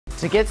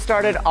To get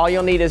started, all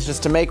you'll need is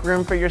just to make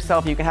room for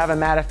yourself. You can have a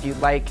mat if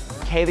you'd like.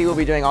 Kaylee will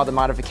be doing all the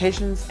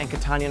modifications, and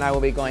Katanya and I will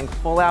be going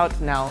full out.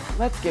 Now,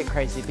 let's get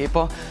crazy,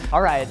 people.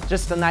 All right,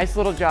 just a nice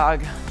little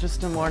jog,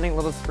 just a morning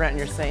little sprint, and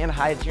you're saying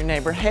hi to your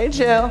neighbor. Hey,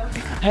 Jill.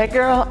 Hey,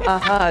 girl.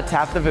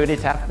 Tap the booty,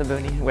 tap the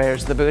booty.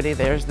 Where's the booty?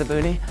 There's the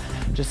booty.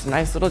 Just a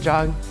nice little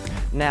jog.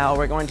 Now,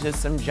 we're going to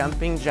some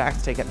jumping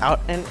jacks. Take it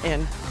out and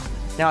in.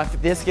 Now,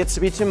 if this gets to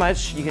be too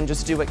much, you can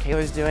just do what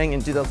Kayla's doing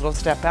and do those little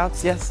step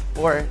outs. Yes,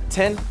 for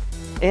 10,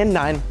 in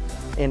 9,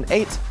 in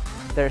 8,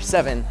 there's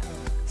 7,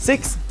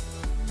 6,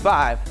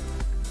 5,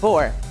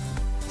 4,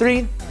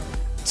 3,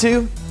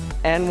 2,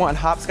 and 1.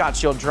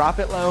 Hopscotch, you'll drop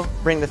it low,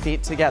 bring the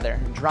feet together.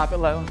 Drop it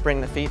low,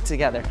 bring the feet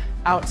together.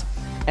 Out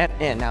and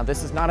in. Now,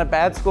 this is not a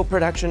bad school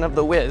production of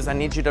the whiz. I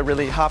need you to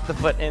really hop the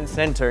foot in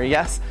center,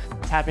 yes?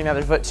 Tapping the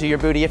other foot to your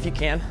booty if you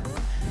can.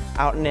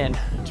 Out and in,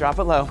 drop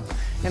it low.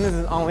 And this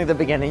is only the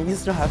beginning. You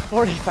still have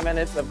 45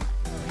 minutes of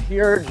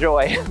pure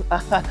joy.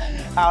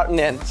 Out and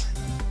in.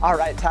 All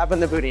right,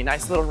 tapping the booty,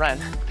 nice little run.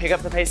 Pick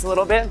up the pace a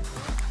little bit.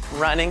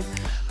 Running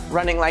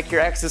like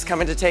your ex is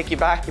coming to take you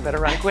back. You better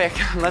run quick.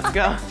 Let's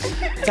go.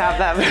 Tap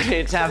that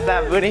booty, tap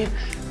that booty.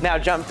 Now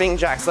jumping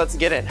jacks, let's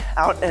get it.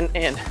 Out and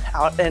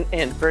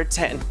in for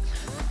 10,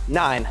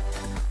 9,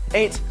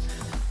 8,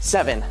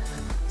 7,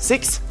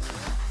 6,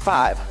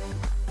 5,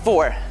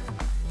 4,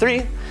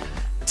 3,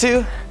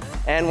 2,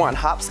 and 1.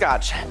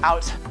 Hopscotch,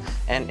 out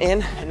and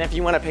in. And if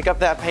you want to pick up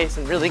that pace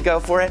and really go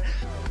for it,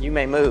 you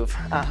may move.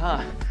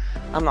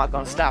 I'm not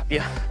gonna stop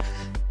you.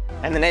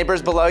 And the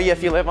neighbors below you,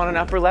 if you live on an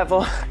upper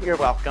level, you're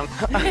welcome.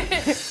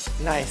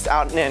 Nice,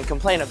 out and in,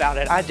 complain about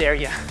it, I dare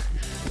you.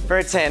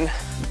 For 10,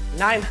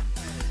 9,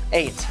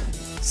 8,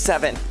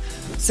 7,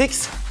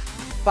 6,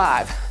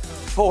 5,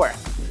 4,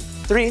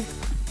 3,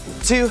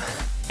 2,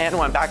 and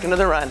 1. Back into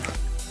the run.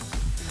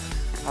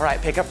 All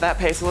right, pick up that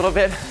pace a little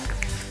bit.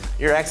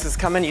 Your ex is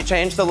coming, you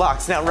change the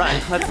locks. Now run,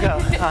 let's go.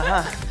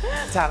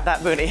 Tap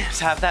that booty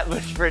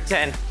for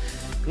 10,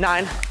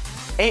 9,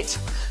 8,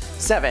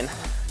 7,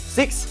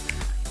 6,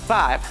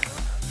 5,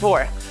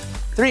 4,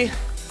 3,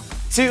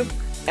 2,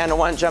 and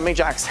 1. Jumping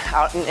jacks,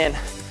 out and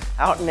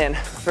in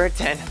for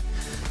 10,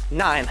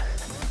 9,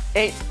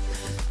 8,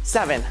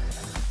 7,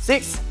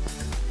 6,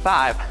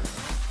 5,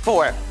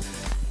 4,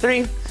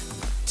 3,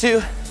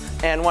 2,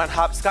 and 1.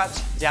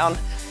 Hopscotch, down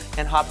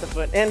and hop the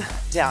foot in,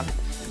 down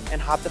and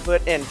hop the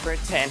foot in for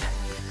 10,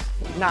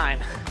 9,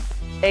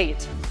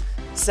 8,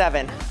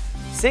 7,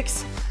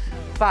 6,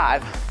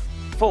 5,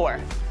 4,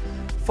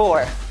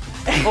 4,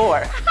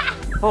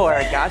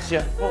 4,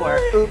 gotcha, 4,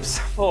 oops,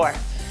 4,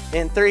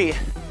 in 3,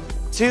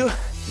 2,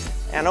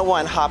 and a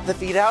 1. Hop the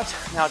feet out.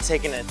 Now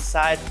taking it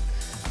side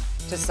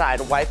to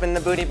side, wiping the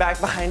booty back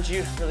behind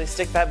you. Really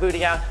stick that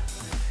booty out.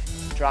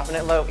 Dropping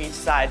it low each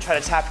side. Try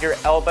to tap your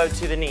elbow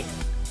to the knee.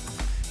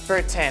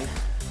 For 10,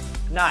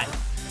 9,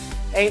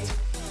 8,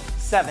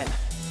 7,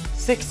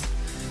 6,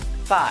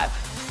 5,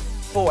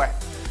 4,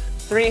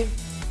 3,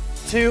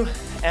 2,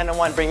 and a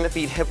 1. Bring the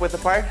feet hip width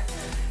apart.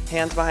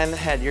 Hands behind the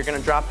head. You're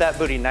gonna drop that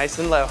booty nice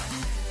and low.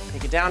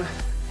 Take it down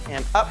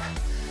and up,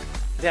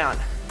 down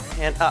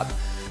and up.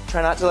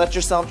 Try not to let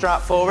yourself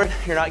drop forward.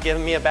 You're not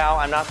giving me a bow.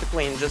 I'm not the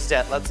queen just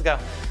yet. Let's go.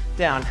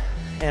 Down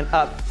and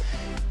up.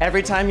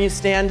 Every time you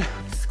stand,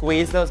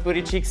 squeeze those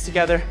booty cheeks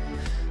together.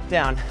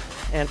 Down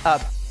and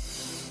up.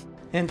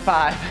 In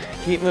 5,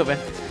 keep moving.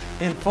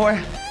 In 4,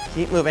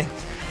 keep moving.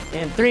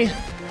 In 3,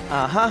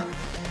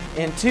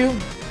 In 2,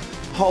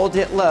 hold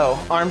it low.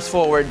 Arms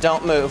forward,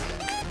 don't move.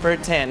 For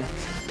 10,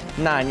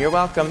 9, you're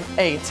welcome.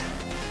 8,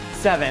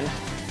 7,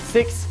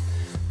 6,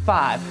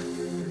 5,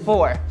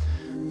 4,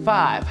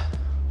 5,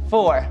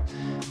 4,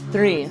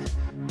 3,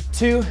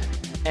 2,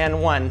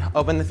 and 1.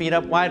 Open the feet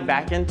up wide,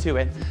 back into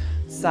it.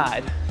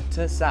 Side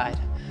to side,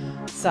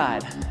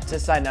 side to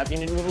side. Now if you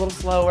need to move a little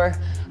slower,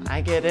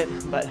 I get it,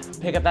 but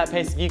pick up that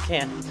pace if you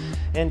can.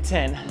 In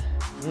 10,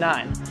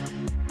 9,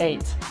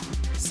 8,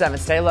 7,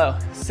 stay low.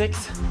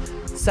 6,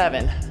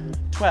 7,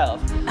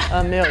 12,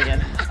 a million,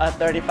 a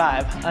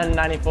 35, a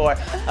 94,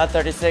 a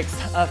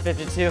 36, a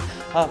 52,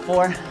 a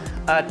 4,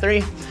 a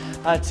 3,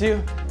 a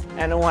 2,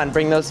 and a 1.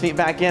 Bring those feet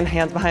back in,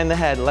 hands behind the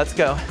head. Let's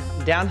go.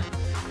 Down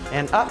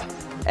and up.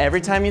 Every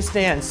time you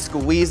stand,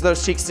 squeeze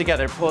those cheeks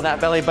together. Pull that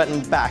belly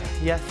button back.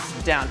 Yes,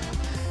 down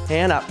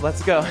and up.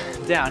 Let's go.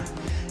 Down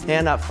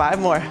and up. 5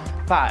 more.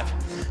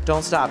 5.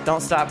 Don't stop.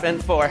 Don't stop. In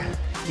 4.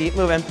 Keep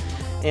moving.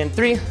 In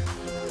 3.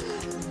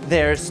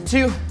 There's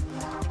 2.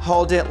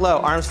 Hold it low.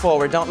 Arms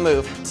forward. Don't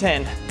move.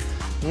 10,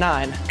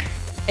 9,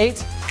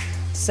 8,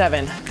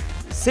 7,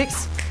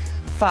 6,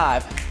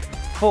 5,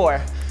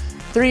 4,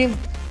 3,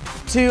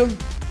 2,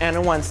 and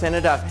a 1. Stand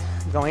it up.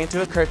 Going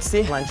into a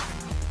curtsy lunge.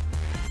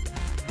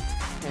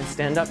 And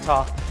stand up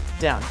tall.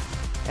 Down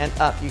and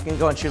up. You can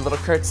go into your little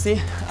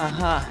curtsy.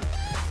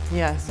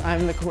 Yes,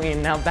 I'm the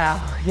queen. Now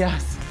bow.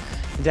 Yes.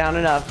 Down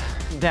and up.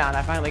 Down.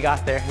 I finally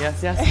got there.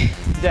 Yes,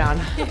 yes. Down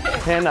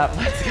and up.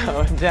 Let's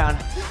go. Down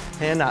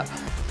and up.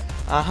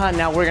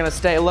 Now we're gonna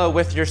stay low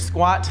with your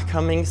squat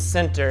coming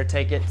center.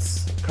 Take it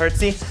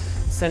curtsy,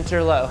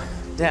 center low,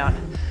 down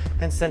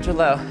and center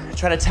low.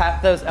 Try to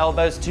tap those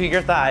elbows to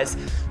your thighs.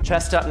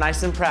 Chest up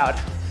nice and proud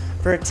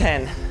for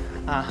 10.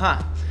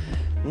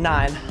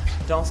 9,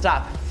 don't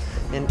stop.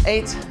 In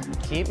 8,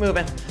 keep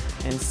moving.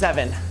 In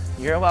 7,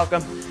 you're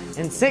welcome.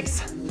 In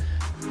 6,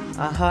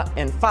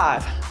 in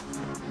 5.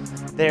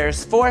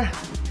 There's 4,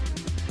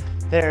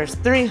 there's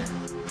 3,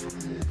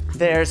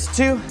 there's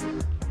 2,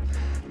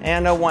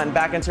 and a 1.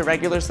 Back into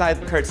regular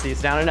side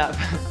curtsies, down and up,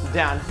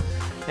 down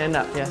and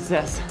up, yes,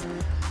 yes.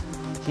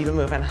 Keep it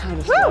moving. I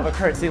just love a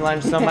curtsy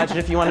lunge so much. And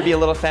if you want to be a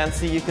little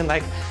fancy, you can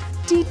like,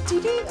 dee,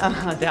 dee, dee,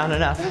 down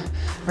and up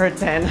for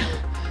 10,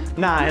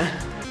 9,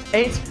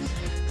 8,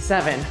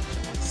 7,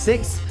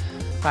 6,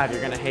 5,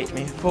 you're gonna hate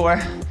me.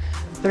 4,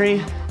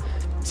 3,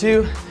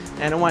 2,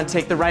 and 1.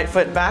 Take the right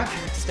foot back,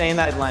 stay in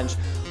that lunge.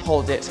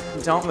 Hold it,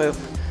 don't move.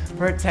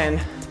 For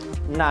 10,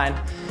 9,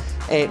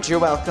 8, you're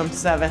welcome.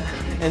 7,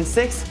 and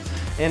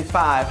 6, in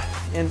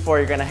 5, in 4,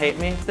 you're gonna hate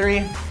me.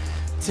 3,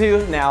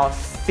 2, now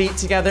feet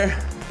together,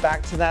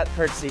 back to that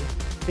curtsy.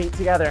 Feet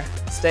together,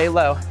 stay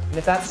low. And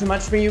if that's too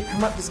much for you,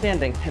 come up to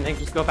standing and then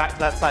just go back to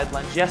that side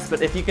lunge. Yes,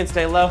 but if you can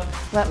stay low,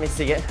 let me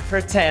see it. For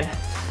 10,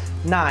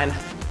 9,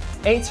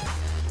 8,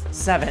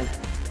 7,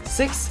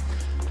 6,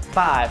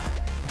 5,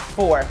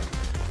 4,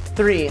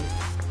 3,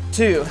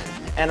 2,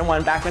 and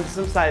 1. Back into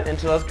some side,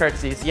 into those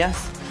curtsies.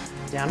 Yes,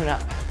 down and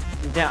up,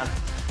 down,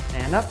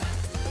 and up,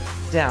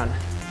 down,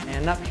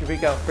 and up. Here we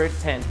go for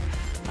 10.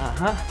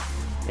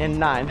 In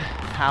 9,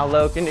 how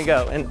low can you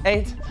go? In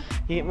 8,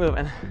 keep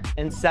moving.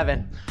 In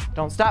 7,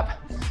 don't stop.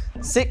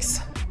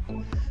 6,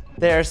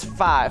 there's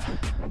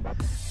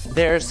 5,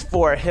 there's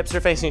 4, hips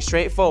are facing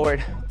straight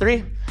forward.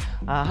 3,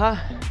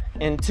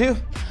 in 2,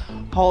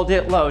 hold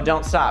it low,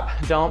 don't stop,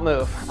 don't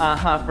move.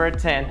 For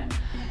 10,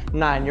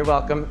 9, you're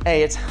welcome.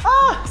 8,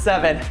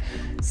 7,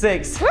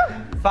 6,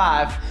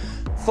 5,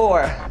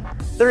 4,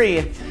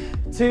 3,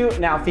 2,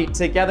 now feet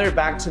together,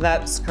 back to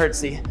that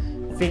curtsy.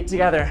 Feet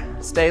together,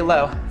 stay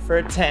low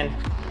for 10,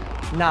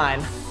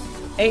 9,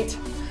 8,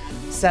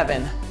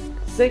 7,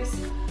 6,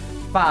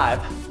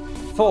 5,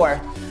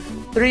 4,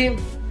 3,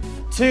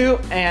 2,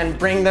 and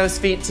bring those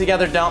feet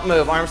together, don't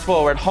move, arms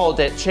forward, hold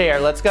it, chair,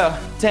 let's go.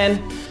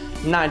 10,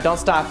 9, don't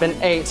stop, in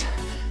 8,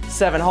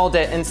 7, hold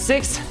it, in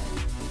 6,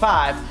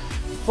 5,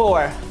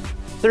 4,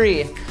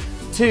 3,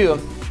 2,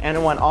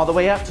 and 1, all the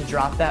way up to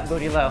drop that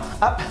booty low.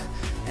 Up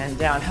and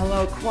down,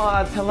 hello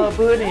quads, hello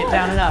booty,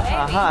 down and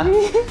up,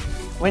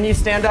 When you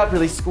stand up,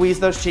 really squeeze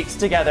those cheeks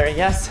together,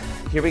 yes?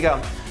 Here we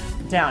go,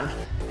 down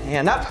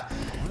and up,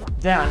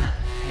 down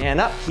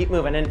and up, keep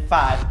moving. In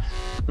 5,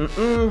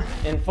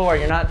 in 4,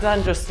 you're not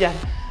done just yet.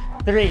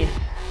 3,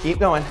 keep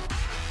going.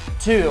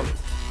 2,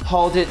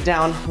 hold it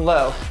down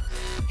low.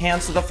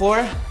 Hands to the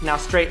floor, now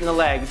straighten the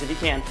legs if you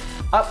can.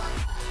 Up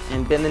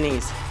and bend the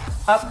knees,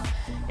 up.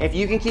 If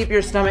you can keep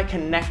your stomach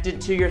connected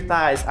to your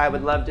thighs, I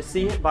would love to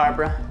see it,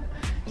 Barbara.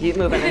 Keep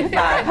moving. In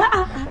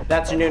 5,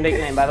 that's your new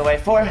nickname, by the way.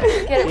 4,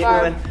 keep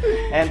moving.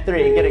 And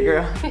 3, get it,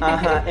 girl.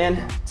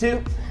 In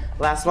 2,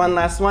 last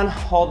one,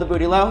 hold the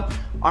booty low.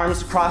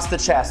 Arms across the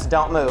chest,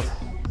 don't move.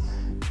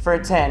 For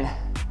 10,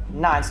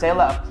 9, stay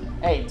low.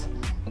 8,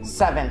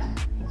 7,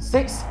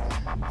 6,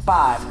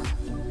 5,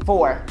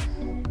 4,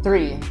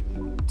 3,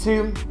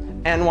 2,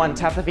 and 1.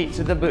 Tap the feet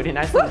to the booty,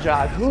 nice little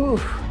jog. Woo.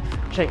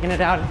 Shaking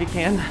it out if you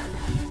can.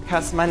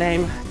 Cuss my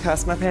name,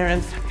 cuss my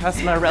parents,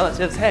 cuss my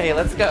relatives. Hey,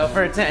 let's go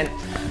for 10,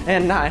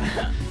 and 9,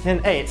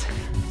 and 8,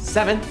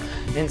 7,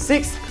 and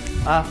 6,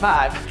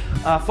 5,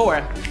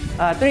 4,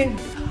 3,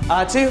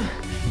 2,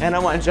 and a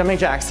 1. Jumping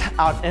jacks,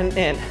 out and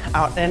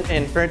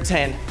in for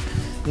 10,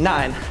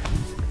 9,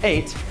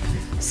 8,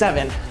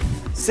 7,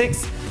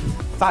 6,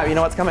 5. You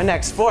know what's coming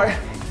next? 4,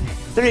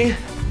 3,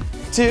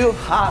 2,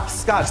 hop,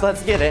 scotch.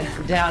 Let's get it.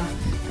 Down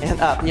and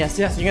up. Yes,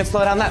 yes, you can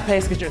slow down that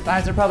pace because your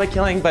thighs are probably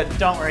killing, but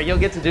don't worry, you'll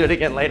get to do it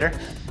again later.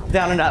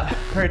 Down and up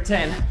for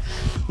 10,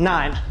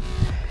 9,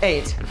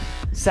 8,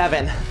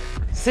 7,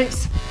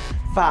 6,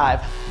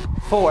 5,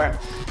 4,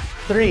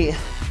 3,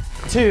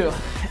 2,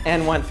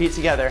 and 1. Feet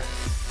together.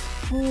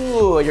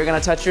 Ooh, you're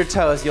gonna touch your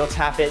toes. You'll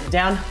tap it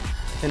down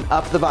and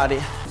up the body.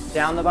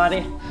 Down the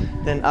body,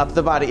 then up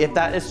the body. If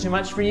that is too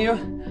much for you,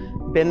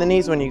 bend the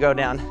knees when you go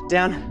down.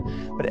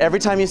 Down, but every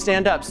time you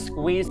stand up,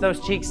 squeeze those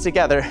cheeks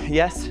together.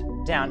 Yes,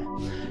 down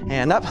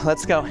and up.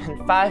 Let's go.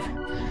 In 5,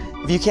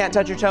 if you can't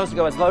touch your toes,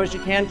 go as low as you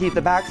can. Keep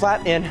the back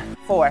flat. In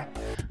 4,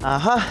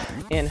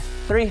 in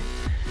 3,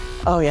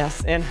 oh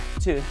yes, in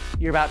 2,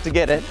 you're about to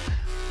get it.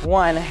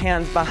 1,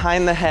 hands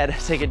behind the head,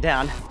 take it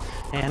down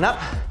and up,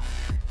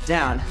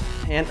 down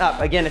and up.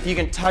 Again, if you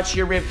can touch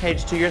your rib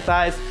cage to your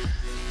thighs,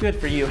 good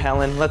for you,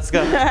 Helen. Let's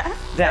go.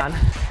 Down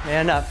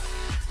and up.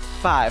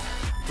 5,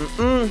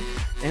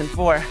 and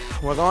 4,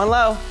 we're going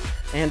low.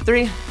 And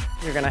 3,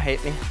 you're gonna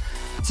hate me.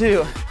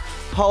 2,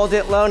 hold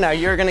it low. Now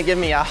you're gonna give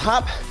me a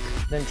hop,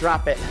 then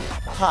drop it,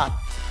 hop,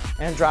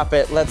 and drop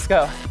it. Let's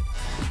go.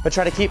 But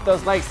try to keep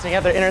those legs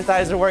together. Inner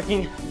thighs are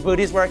working,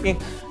 booty's working,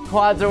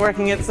 quads are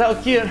working. It's so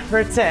cute.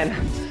 For 10,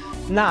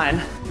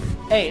 9,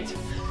 8,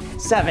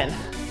 7,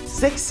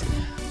 6,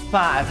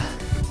 5,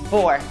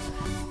 4,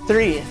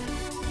 3,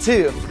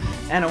 2,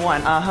 and a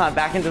 1.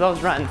 Back into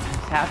those runs.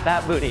 Tap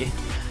that booty.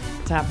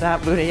 Tap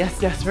that booty. Yes,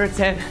 yes, for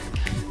 10,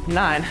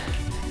 9,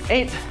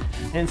 8,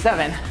 and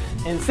 7,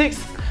 and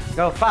 6.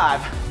 Go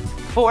 5,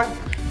 4,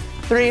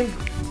 3,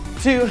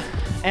 2,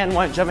 and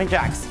 1. Jumping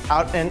jacks.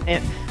 Out and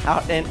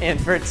in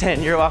for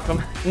 10. You're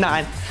welcome.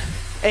 9,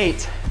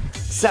 8,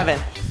 7,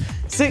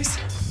 6,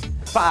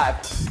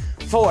 5,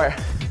 4,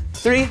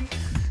 3,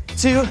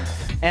 2,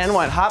 and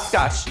 1.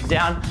 Hopscotch.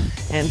 Down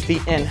and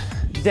feet in.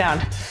 Down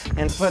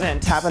and foot in.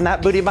 Tapping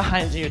that booty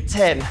behind you.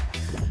 10,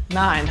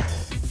 9,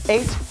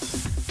 8,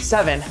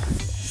 7,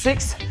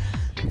 6,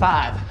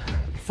 5,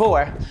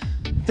 4,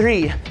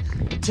 3,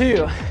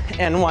 2,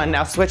 and 1.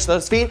 Now switch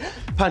those feet,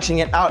 punching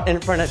it out in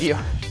front of you.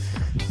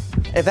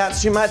 If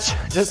that's too much,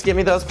 just give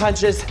me those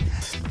punches.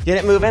 Get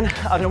it moving.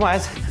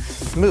 Otherwise,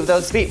 move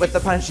those feet with the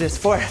punches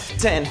for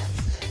 10,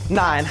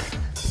 9,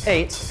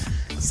 8,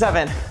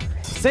 7,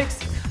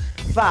 6,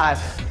 5,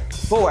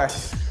 4,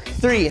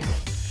 3,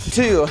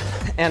 2,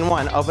 and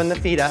 1. Open the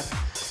feet up.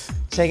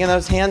 Taking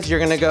those hands, you're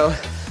gonna go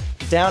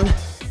down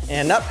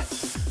and up.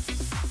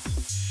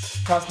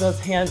 Cross those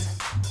hands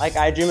like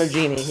I dream of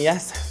Genie.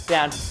 Yes,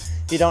 down.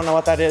 If you don't know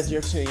what that is,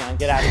 you're too young.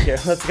 Get out of here.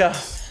 Let's go.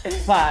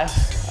 5,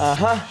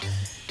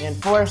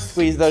 and 4.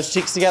 Squeeze those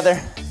cheeks together.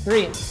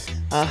 3,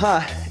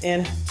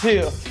 and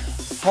 2.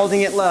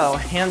 Holding it low.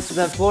 Hands to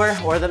the floor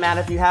or the mat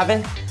if you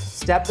haven't.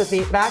 Step the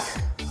feet back.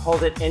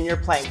 Hold it in your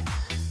plank.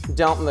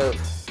 Don't move.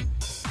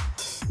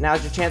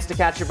 Now's your chance to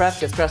catch your breath,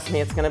 because trust me,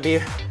 it's gonna be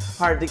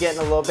hard to get in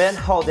a little bit.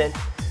 Hold it.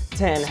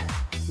 10,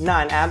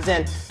 9, abs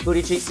in,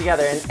 booty cheeks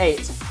together in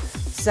 8,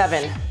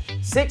 7,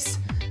 6,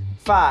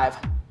 5,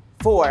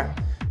 4,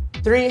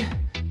 3,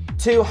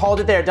 2, hold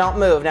it there, don't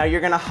move. Now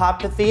you're gonna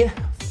hop the feet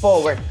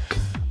forward,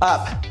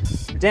 up,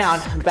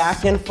 down,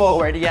 back and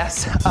forward.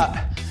 Yes, up,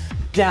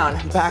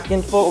 down, back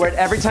and forward.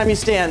 Every time you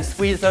stand,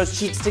 squeeze those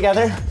cheeks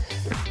together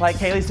like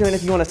Kaylee's doing.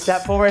 If you wanna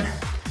step forward,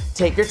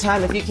 take your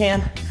time if you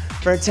can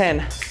for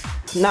 10,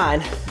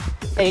 9,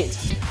 8,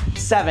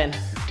 7,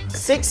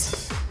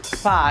 6,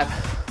 5,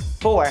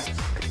 4,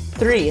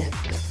 3,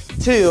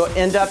 2,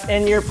 end up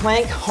in your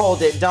plank.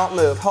 Hold it, don't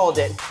move, hold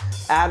it.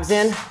 Abs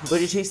in,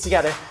 booty cheeks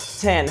together.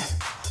 10,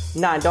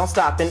 9, don't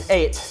stop, in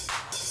 8,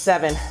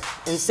 7,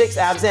 and 6,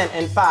 abs in,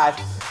 and 5,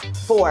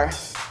 4,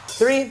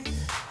 3,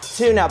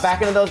 2, now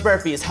back into those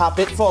burpees. Hop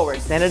it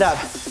forward, stand it up,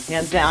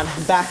 hands down,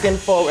 back and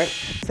forward.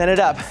 Stand it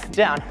up,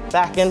 down,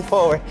 back and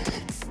forward.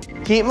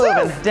 Keep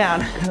moving,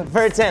 down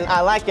for 10,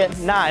 I like it.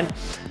 9,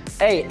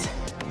 8,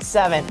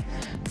 7,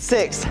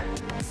 6,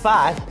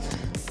 5,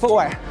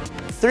 4,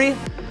 3,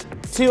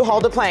 2,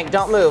 hold the plank,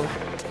 don't move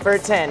for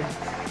 10,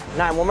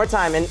 9, one more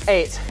time, in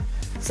 8,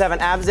 7,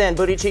 abs in,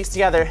 booty cheeks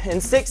together,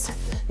 in 6,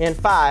 in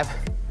 5,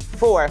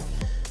 4,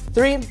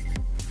 3,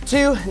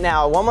 2,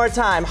 now one more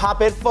time,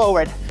 hop it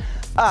forward,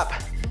 up,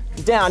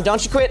 down,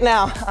 don't you quit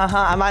now.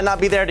 I might not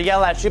be there to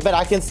yell at you, but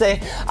I can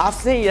say, I'll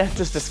see you,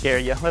 just to scare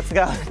you. Let's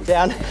go,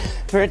 down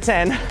for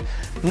 10,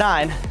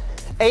 9,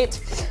 8,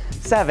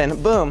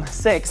 7, boom,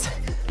 6,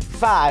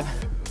 5,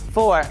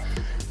 4,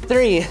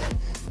 3,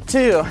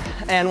 2,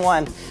 and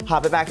 1.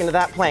 Hop it back into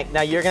that plank.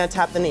 Now you're gonna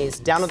tap the knees,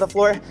 down to the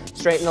floor,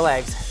 straighten the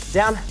legs.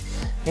 Down,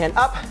 and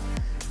up,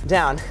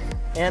 down,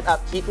 and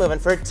up. Keep moving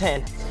for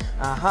 10,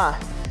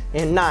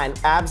 in 9,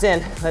 abs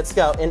in, let's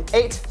go. In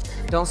 8,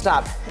 don't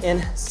stop.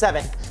 In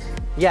 7,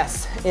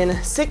 yes.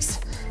 In 6,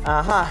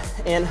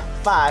 in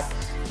 5,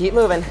 keep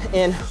moving.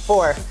 In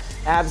 4,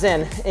 abs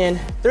in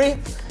 3,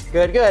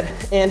 good, good.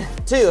 In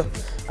 2,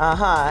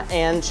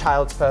 and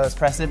child's pose,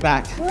 press it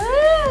back.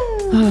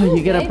 Oh,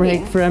 you get a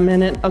break for a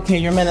minute. Okay,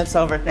 your minute's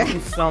over. Thank you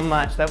so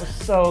much. That was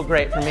so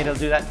great for me to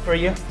do that for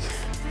you.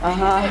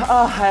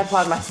 Oh, I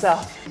applaud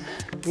myself.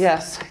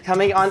 Yes,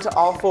 coming onto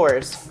all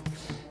fours.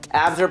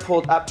 Abs are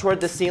pulled up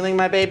toward the ceiling,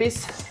 my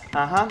babies.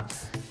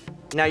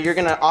 Now you're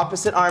gonna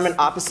opposite arm and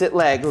opposite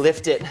leg.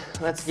 Lift it.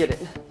 Let's get it.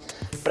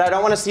 But I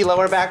don't wanna see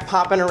lower back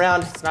popping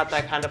around. It's not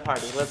that kind of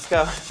party. Let's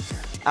go.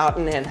 Out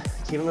and in.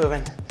 Keep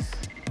moving.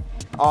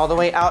 All the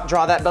way out.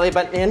 Draw that belly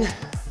button in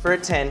for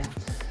 10,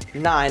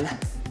 9,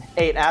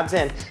 8, abs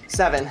in,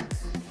 7,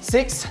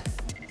 6,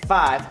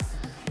 5,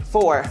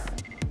 4,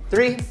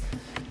 3,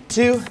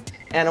 2,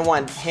 and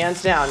 1.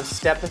 Hands down.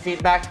 Step the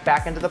feet back,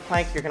 back into the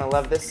plank. You're gonna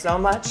love this so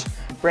much.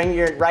 Bring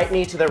your right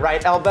knee to the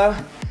right elbow,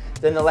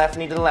 then the left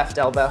knee to the left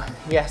elbow.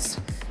 Yes,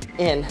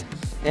 in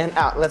and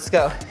out. Let's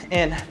go.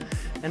 In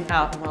and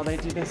out. And while they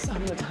do this,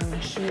 I'm gonna tie my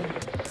shoe.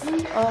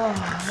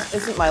 Oh,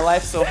 isn't my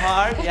life so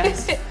hard?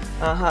 Yes.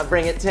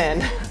 Bring it.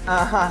 10.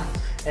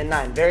 And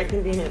 9. Very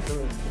convenient for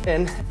me.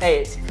 In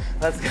 8.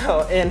 Let's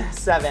go. In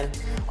 7.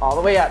 All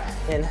the way up.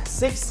 In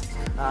 6.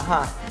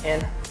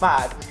 In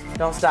 5.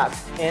 Don't stop.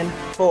 In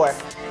 4.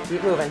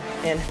 Keep moving.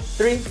 In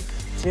 3.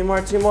 2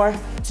 more. 2 more.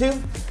 2.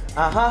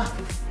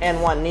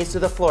 And 1. Knees to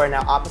the floor.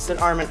 Now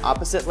opposite arm and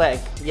opposite leg.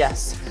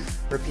 Yes.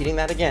 Repeating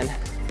that again.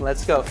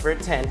 Let's go for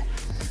 10,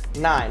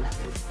 9,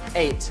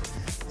 8,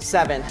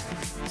 7,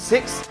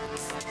 6,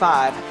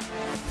 5,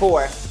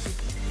 4,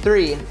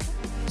 3,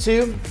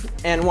 2,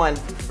 and 1.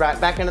 Right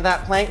back into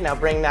that plank. Now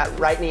bring that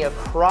right knee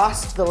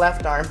across to the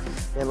left arm,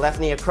 and left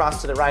knee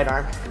across to the right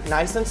arm.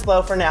 Nice and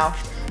slow for now.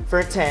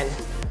 For 10,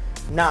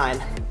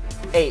 9,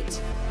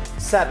 8,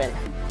 7,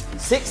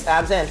 6,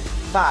 abs in,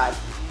 5,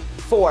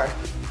 4,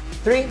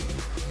 3,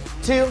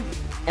 2,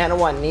 and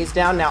 1. Knees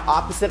down. Now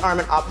opposite arm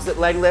and opposite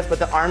leg lift, but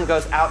the arm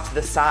goes out to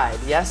the side.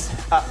 Yes?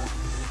 Up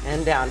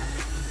and down,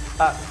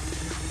 up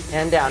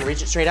and down.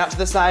 Reach it straight out to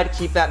the side.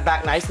 Keep that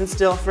back nice and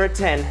still for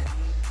 10,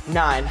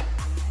 9,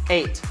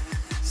 8,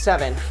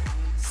 7,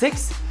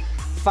 6,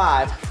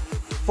 5,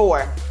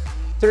 4,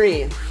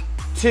 3,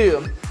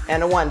 2,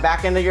 and 1.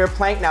 Back into your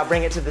plank. Now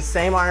bring it to the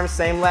same arm,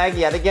 same leg.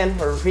 Yet again,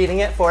 we're repeating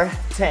it for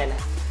 10,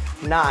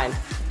 9,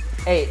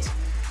 8,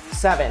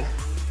 7,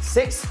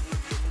 6,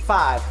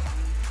 5,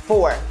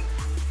 4,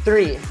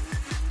 3,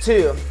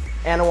 2,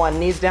 and 1.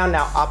 Knees down.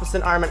 Now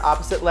opposite arm and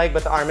opposite leg,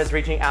 but the arm is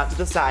reaching out to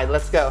the side.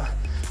 Let's go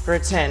for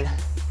 10,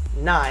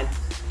 9,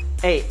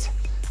 8,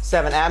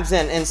 7. Abs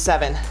in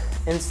 7,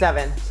 in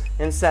 7,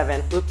 in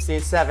 7.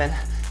 Oopsie, 7,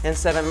 in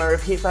 7. My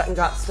repeat button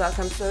got stuck.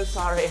 I'm so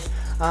sorry.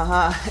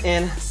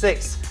 In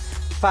 6,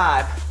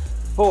 5,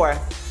 4,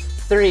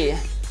 3,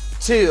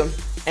 2,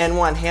 and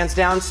 1. Hands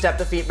down, step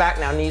the feet back.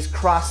 Now knees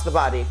cross the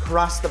body,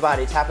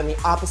 tapping the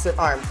opposite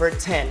arm for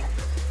 10,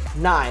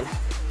 9,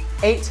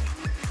 8,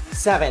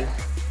 7,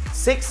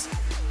 6,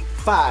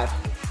 5,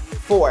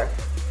 4,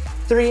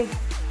 3,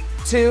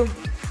 2,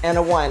 and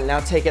a 1.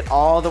 Now take it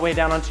all the way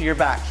down onto your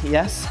back.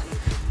 Yes?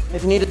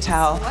 If you need a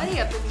towel.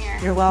 Sweaty up in here.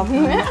 You're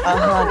welcome.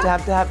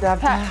 Dab, dab,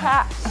 dab,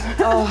 dab.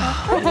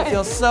 Oh, it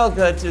feels so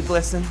good to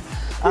glisten.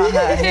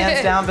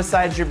 Hands down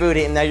beside your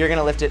booty, and now you're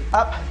gonna lift it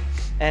up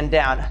and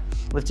down.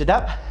 Lift it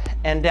up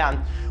and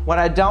down. What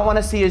I don't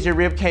wanna see is your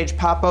rib cage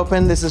pop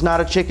open. This is not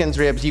a chicken's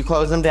ribs. You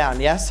close them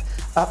down, yes?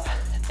 Up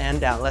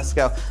and down. Let's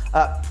go.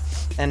 Up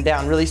and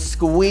down. Really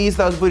squeeze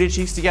those booty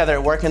cheeks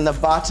together. Working the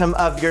bottom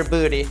of your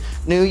booty.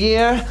 New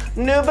year,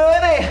 new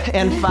booty.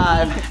 In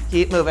 5,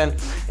 keep moving.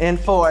 In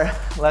 4,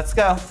 let's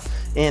go.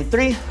 In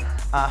 3,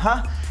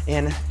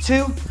 In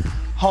 2,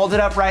 hold it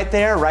up right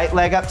there. Right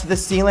leg up to the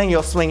ceiling.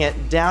 You'll swing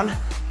it down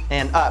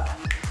and up,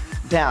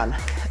 down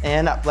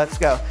and up. Let's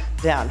go.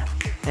 Down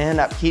and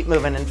up. Keep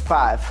moving. In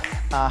 5,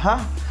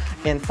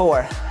 In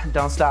 4,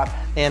 don't stop.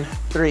 In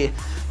 3,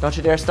 don't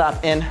you dare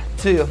stop. In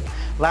 2,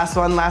 last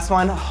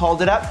one,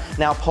 hold it up.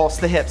 Now pulse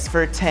the hips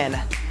for 10,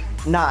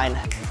 9,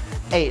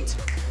 8,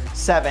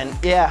 7,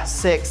 yeah,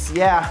 6,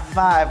 yeah,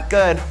 5,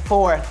 good,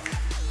 4,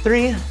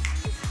 3,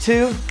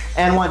 2,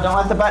 and 1. Don't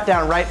let the butt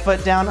down. Right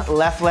foot down,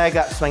 left leg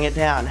up, swing it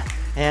down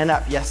and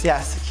up, yes,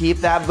 yes. Keep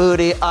that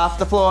booty off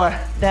the floor,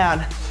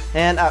 down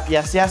and up,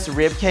 yes, yes.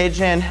 Rib cage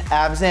in,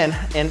 abs in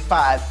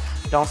 5,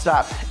 don't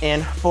stop.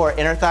 In 4,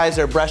 inner thighs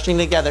are brushing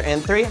together. In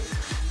 3,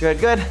 good,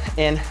 good.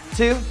 In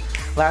 2,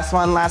 last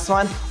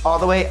one, all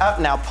the way up.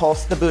 Now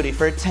pulse the booty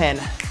for 10,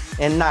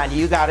 in 9,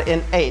 you got it.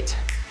 In 8,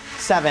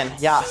 7,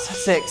 yes,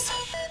 6,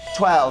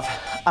 12,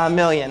 a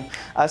million,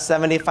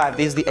 75.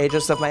 These are the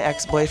ages of my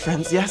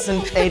ex-boyfriends. Yes,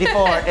 in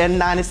 84, in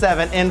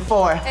 97, in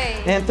 4,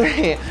 in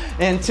 3,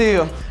 in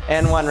 2,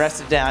 and 1.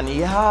 Rest it down.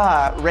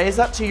 Yeah, raise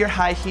up to your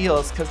high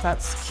heels, because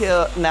that's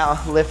cute.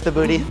 Now lift the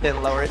booty,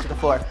 then lower it to the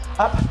floor.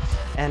 Up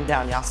and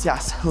down, yes,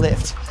 yes.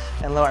 Lift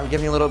and lower. I'm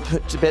giving you a little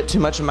bit too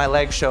much of my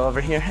leg show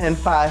over here. In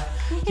 5,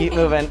 keep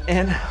moving.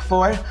 In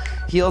 4,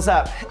 heels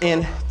up.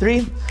 In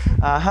 3,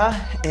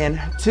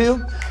 in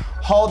 2,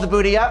 hold the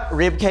booty up,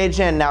 rib cage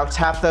in. Now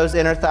tap those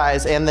inner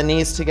thighs and the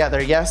knees together.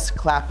 Yes,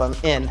 clap them.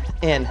 In.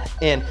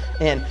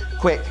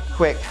 Quick,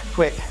 quick,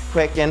 quick,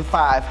 quick. In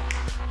 5,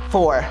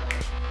 4,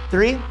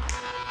 3,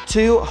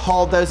 2,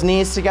 hold those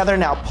knees together.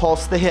 Now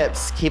pulse the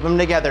hips, keep them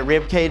together.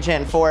 Rib cage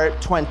in for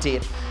 20,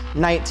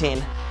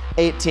 19,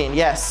 18,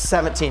 yes,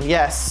 17,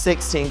 yes,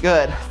 16,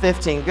 good,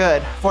 15,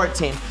 good,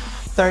 14,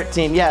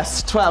 13,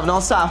 yes, 12,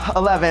 don't stop,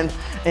 11,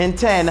 in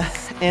 10,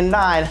 in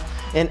 9,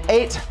 in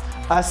 8,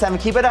 7,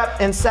 keep it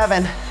up. In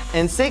 7,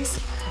 in 6,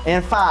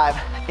 in 5,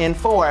 in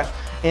 4,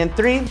 in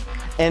 3,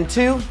 in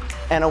 2,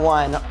 and a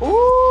 1.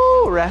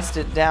 Ooh, rest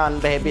it down,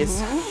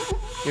 babies.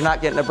 You're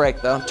not getting a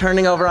break though.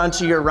 Turning over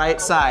onto your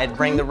right side.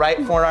 Bring the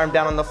right forearm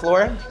down on the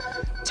floor.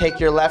 Take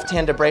your left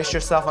hand to brace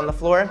yourself on the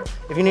floor.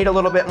 If you need a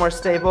little bit more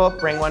stable,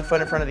 bring one foot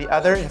in front of the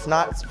other. If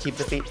not, keep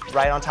the feet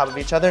right on top of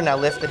each other. Now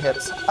lift the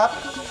hips up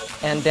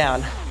and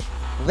down.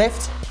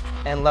 Lift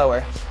and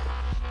lower.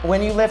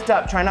 When you lift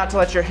up, try not to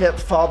let your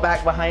hips fall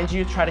back behind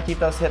you. Try to keep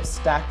those hips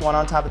stacked one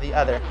on top of the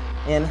other.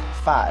 In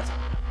 5,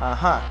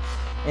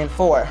 In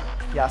 4,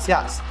 yes,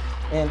 yes.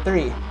 In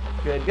 3,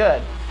 good,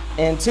 good.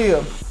 In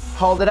 2,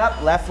 hold it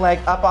up, left leg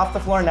up off the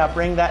floor. Now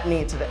bring that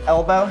knee to the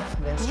elbow,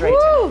 then straighten.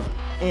 Woo!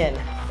 In.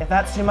 If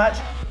that's too much,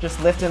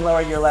 just lift and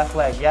lower your left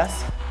leg,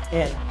 yes?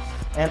 In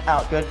and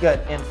out, good,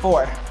 good. In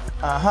 4,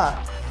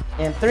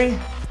 In 3,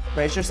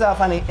 brace yourself,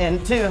 honey.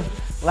 In 2,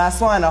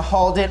 last one,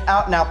 hold it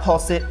out. Now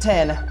pulse it.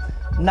 10,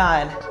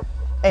 9,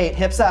 8,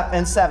 hips up.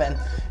 In 7,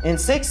 in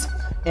 6,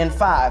 in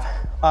 5,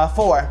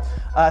 4,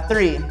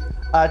 3,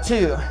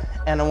 2,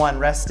 and a 1.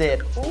 Rest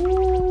it.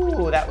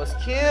 Ooh, that was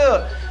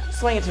cute.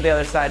 Swing it to the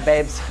other side,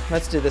 babes.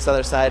 Let's do this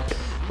other side.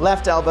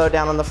 Left elbow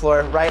down on the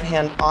floor, right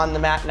hand on the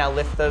mat. Now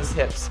lift those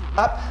hips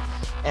up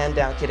and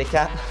down, kitty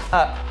cat.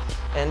 Up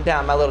and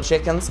down, my little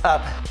chickens.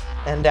 Up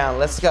and down,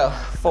 let's go.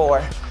 4,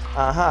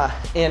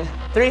 in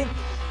 3,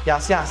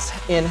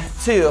 yes, in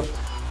 2.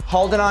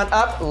 Hold it on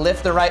up,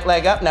 lift the right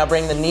leg up. Now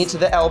bring the knee to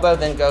the elbow,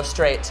 then go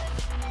straight.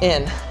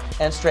 In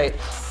and straight,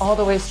 all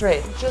the way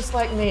straight, just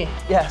like me.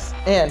 Yes,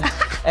 in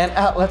and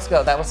out, let's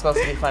go. That was supposed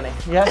to be funny.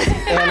 Yes,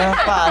 in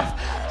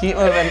 5, keep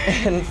moving,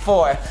 in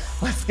 4,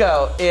 let's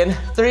go. In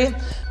 3,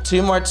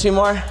 2 more, 2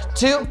 more,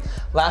 2.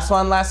 Last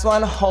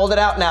one, hold it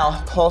out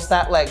now. Pulse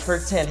that leg for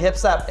 10,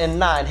 hips up in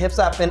 9, hips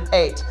up in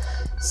 8,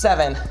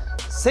 7,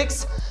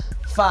 6,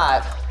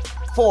 5,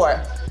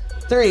 4,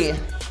 3,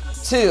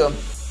 2,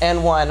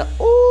 and 1.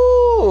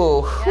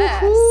 Ooh,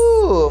 yes.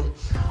 Ooh.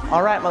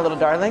 All right, my little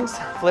darlings,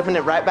 flipping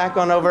it right back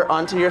on over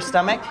onto your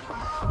stomach.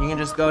 You can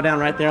just go down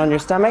right there on your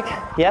stomach,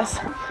 yes?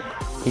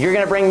 You're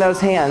gonna bring those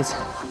hands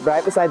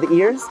right beside the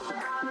ears,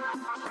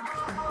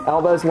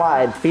 elbows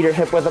wide, feet are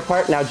hip width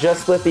apart. Now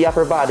just lift the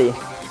upper body,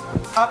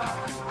 up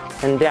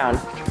and down,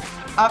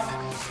 up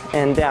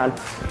and down.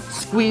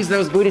 Squeeze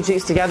those booty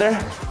cheeks together.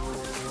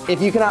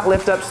 If you cannot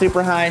lift up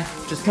super high,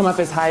 just come up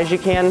as high as you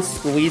can,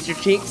 squeeze your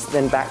cheeks,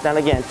 then back down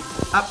again,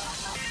 up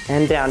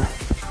and down.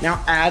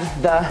 Now add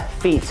the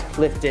feet,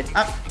 lift it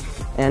up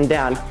and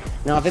down.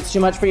 Now if it's too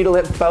much for you to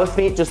lift both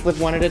feet, just lift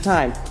one at a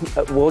time.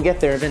 We'll get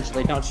there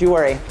eventually, don't you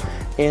worry.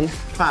 In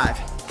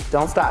 5,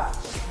 don't stop.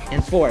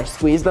 In 4,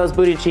 squeeze those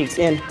booty cheeks.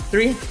 In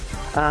 3,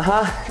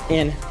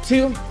 in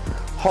 2,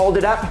 hold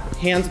it up,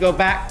 hands go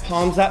back,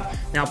 palms up.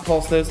 Now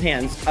pulse those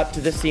hands up to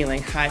the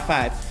ceiling, high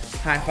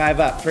five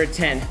up for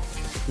 10,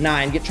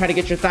 9, try to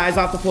get your thighs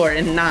off the floor.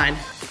 In 9,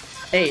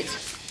 8,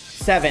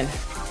 7,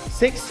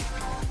 6,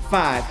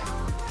 5,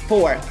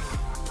 4,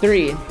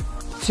 3,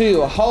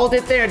 2, hold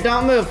it there,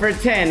 don't move for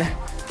 10,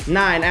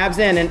 9, abs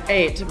in, and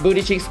 8,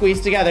 booty cheeks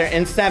squeezed together.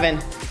 In 7,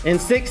 in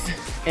 6,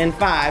 in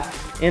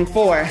 5, in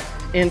 4,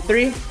 in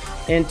 3,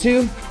 in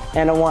 2,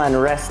 and a 1,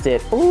 rest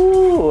it.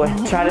 Ooh,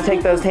 try to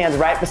take those hands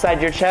right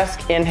beside your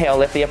chest. Inhale,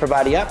 lift the upper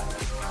body up.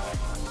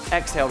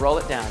 Exhale, roll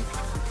it down.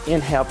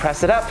 Inhale,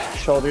 press it up,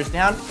 shoulders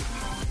down.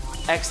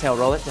 Exhale,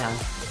 roll it down.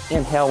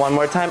 Inhale, one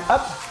more time,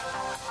 up.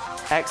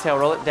 Exhale,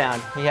 roll it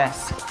down,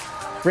 yes.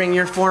 Bring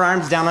your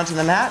forearms down onto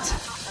the mat.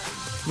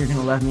 You're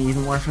gonna love me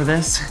even more for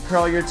this.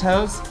 Curl your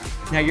toes.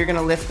 Now you're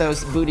gonna lift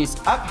those booties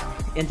up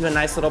into a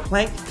nice little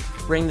plank.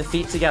 Bring the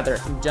feet together.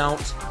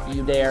 Don't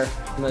you dare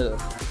move.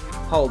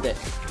 Hold it.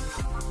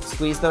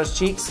 Squeeze those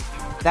cheeks.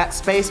 That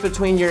space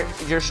between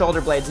your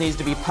shoulder blades needs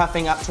to be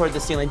puffing up toward the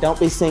ceiling. Don't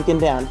be sinking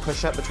down.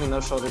 Push up between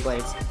those shoulder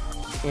blades.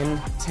 In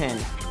 10,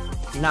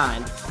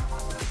 9,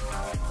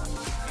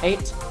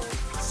 8,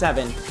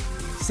 7,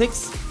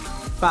 6,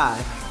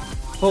 5,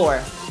 4,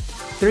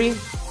 3,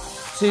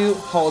 2,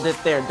 hold it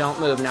there, don't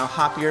move. Now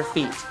hop your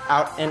feet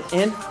out and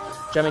in,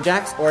 jumping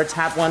jacks, or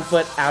tap one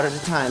foot out at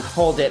a time.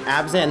 Hold it,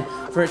 abs in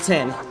for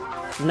 10,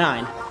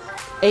 9,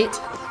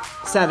 8,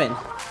 7,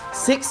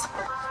 6,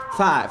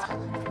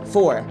 5,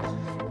 4,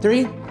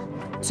 3,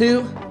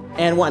 2,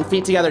 and 1.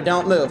 Feet together,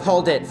 don't move.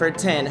 Hold it for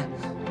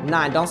 10,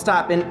 9, don't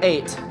stop. In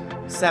 8,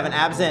 7,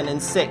 abs in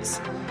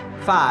 6,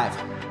 5,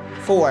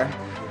 4,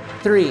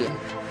 3,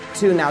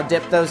 2. Now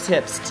dip those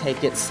hips,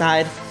 take it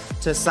side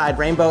to side,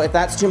 rainbow. If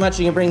that's too much,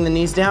 you can bring the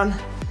knees down,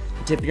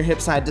 dip your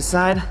hips side to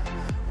side,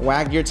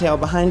 wag your tail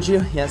behind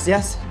you, yes,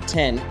 yes.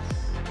 10,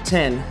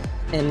 10,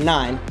 and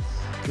 9,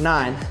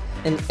 9,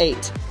 and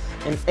 8,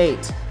 and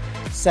 8,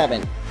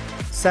 7,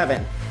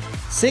 7,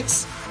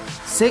 6,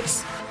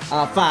 6,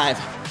 5,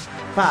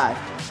 5,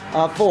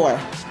 4, 4,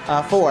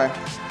 4,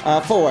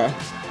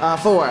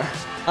 4,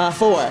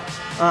 4,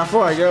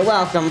 4, you're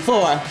welcome.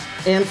 4,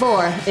 in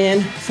 4,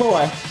 in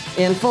 4,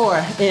 in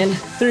 4, in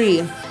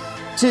 3,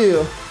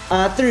 2,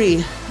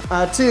 3,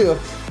 2,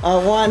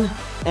 1,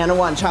 and a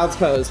 1. Child's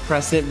pose.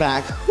 Press it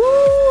back.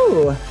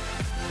 Woo!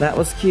 That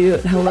was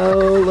cute.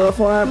 Hello, little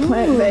forearm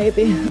plank,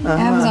 baby.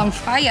 I was on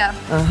fire.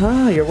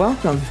 You're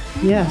welcome.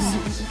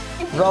 Yes.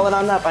 Roll it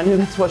on up. I knew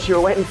that's what you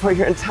were waiting for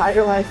your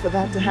entire life for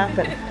that to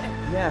happen.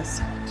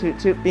 Yes. Toot,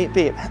 toot, beep,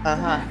 beep.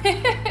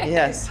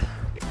 Yes.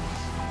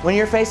 When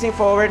you're facing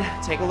forward,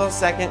 take a little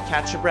second,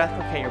 catch your breath.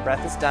 Okay, your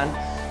breath is done.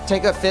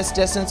 Take a fist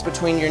distance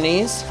between your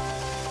knees.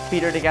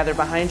 Feet are together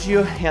behind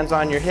you, hands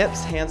on your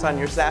hips, hands on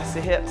your sassy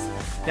hips.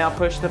 Now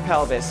push the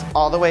pelvis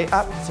all the way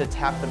up to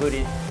tap the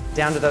booty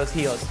down to those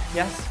heels.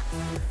 Yes?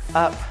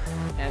 Up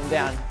and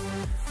down.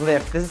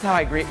 Lift. This is how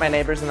I greet my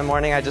neighbors in the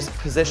morning. I just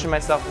position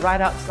myself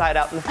right outside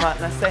out in the front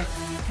and I say,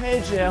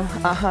 hey Jill,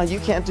 you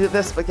can't do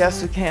this, but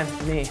guess who can?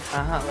 Me.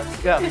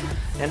 Let's go.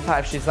 In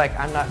 5, she's like,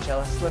 I'm not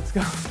jealous. Let's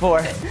go. 4,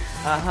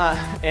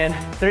 in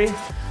 3,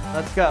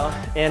 let's go.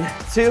 In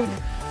 2,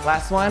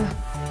 last one.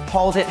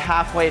 Hold it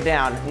halfway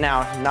down.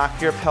 Now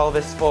knock your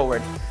pelvis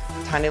forward.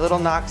 Tiny little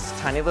knocks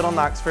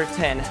for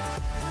 10,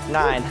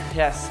 9,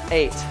 yes,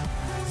 8,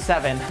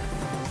 7,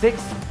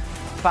 6,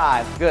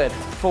 5, good,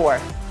 4,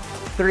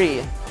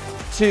 3,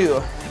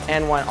 2,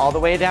 and 1. All the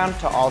way down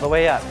to all the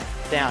way up,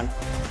 down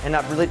and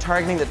up, really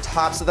targeting the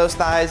tops of those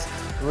thighs,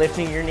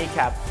 lifting your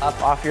kneecap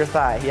up off your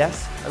thigh,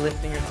 yes? Or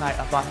lifting your thigh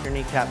up off your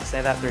kneecap.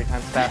 Say that 3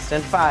 times fast.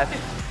 In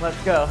 5,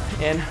 let's go.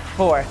 In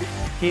 4,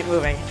 keep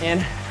moving.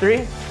 In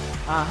 3,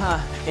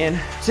 In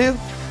 2,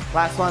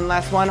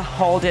 last one.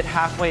 Hold it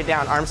halfway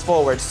down, arms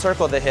forward,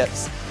 circle the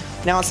hips.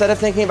 Now instead of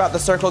thinking about the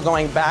circle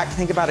going back,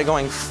 think about it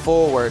going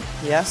forward,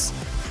 yes?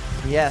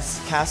 Yes,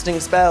 casting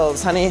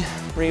spells, honey.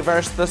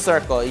 Reverse the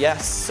circle,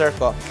 yes,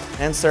 circle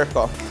and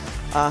circle.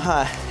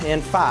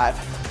 In 5,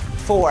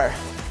 4,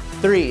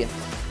 3,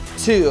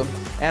 2,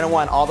 and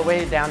 1, all the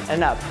way down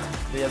and up.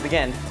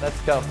 Again, let's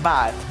go.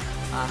 5,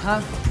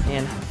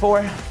 in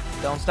 4,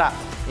 don't stop.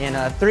 In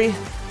 3,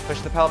 push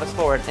the pelvis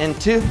forward. In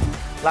 2,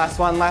 last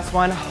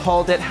one,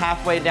 hold it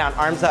halfway down,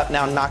 arms up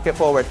now, knock it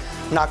forward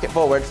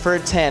for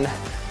 10,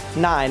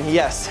 9,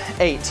 yes,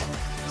 8,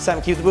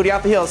 7, keep the booty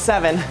off the heels,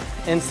 7,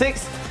 in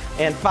 6,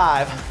 in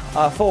 5,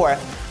 4,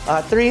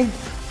 3,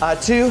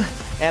 2,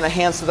 and a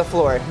hands to the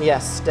floor.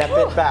 Yes, step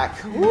it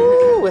back.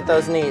 Woo, with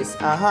those knees.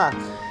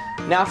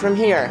 Now from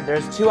here,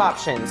 there's 2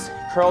 options.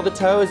 Curl the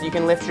toes, you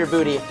can lift your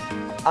booty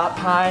up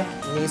high,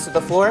 knees to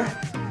the floor.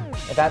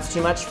 If that's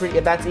too much for you,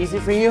 if that's easy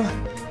for you,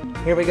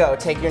 here we go.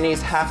 Take your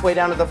knees halfway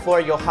down to the floor,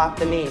 you'll hop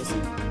the knees.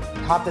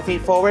 Hop the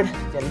feet forward,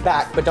 then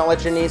back, but don't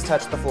let your knees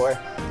touch the floor.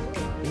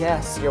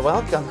 Yes, you're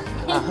welcome.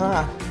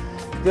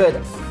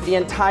 Good. The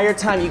entire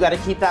time you gotta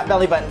keep that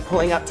belly button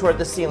pulling up toward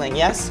the ceiling,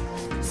 yes?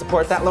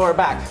 Support that lower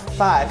back.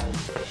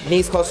 5,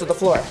 knees close to the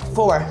floor.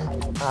 4,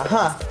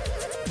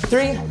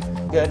 3,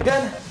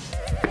 good.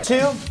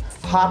 2,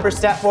 hop or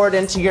step forward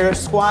into your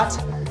squat.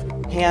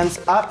 Hands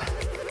up,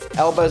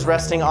 elbows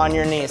resting on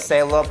your knees. Say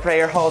a little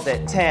prayer, hold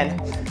it.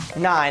 10,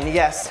 9,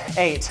 yes,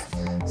 8,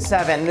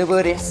 7, new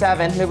booty,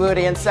 7, new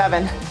booty, in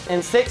 7,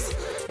 in 6,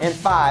 in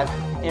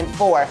 5, in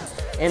 4,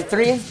 in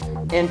 3,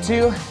 in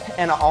 2,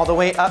 and all the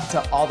way up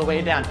to all the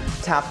way down.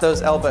 Tap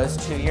those elbows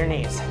to your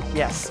knees.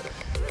 Yes,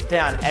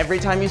 down. Every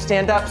time you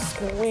stand up,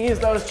 squeeze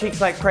those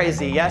cheeks like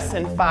crazy. Yes,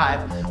 in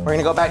 5, we're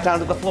gonna go back down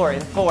to the floor.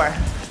 In 4,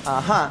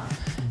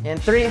 in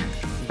 3,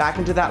 back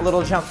into that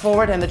little jump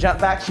forward and the jump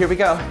back. Here we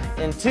go.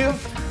 In 2,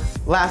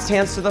 last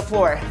hands to the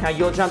floor. Now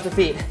you'll jump the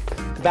feet.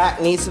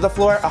 Back, knees to the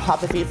floor. I'll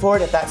hop the feet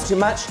forward. If that's too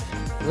much,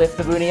 lift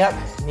the booty up,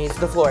 knees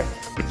to the floor.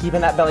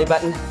 Keeping that belly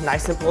button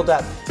nice and pulled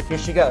up. Here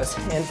she goes.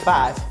 In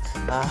 5,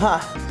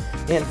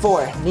 in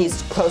 4,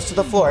 knees close to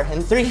the floor.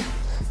 In 3,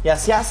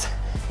 yes.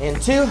 In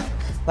 2,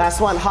 last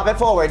one, hop it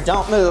forward,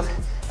 don't move.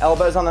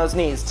 Elbows on those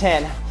knees.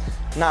 10,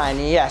 9,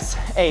 yes.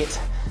 8,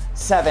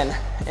 7,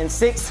 in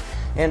 6,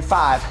 in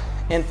 5,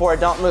 in 4,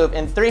 don't move.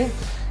 In 3,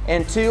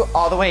 in 2,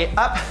 all the way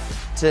up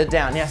to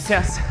down. Yes,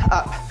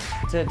 up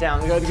to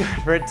down. Good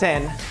for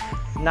 10,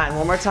 9,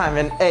 one more time.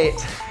 In 8,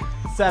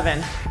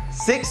 7,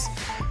 6,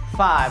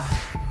 5,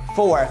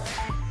 4,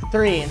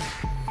 3,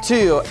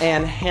 2,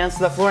 and hands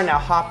to the floor. Now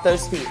hop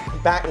those feet.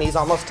 Back, knees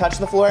almost touch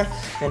the floor,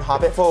 then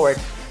hop it forward.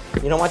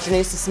 You don't want your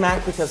knees to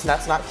smack because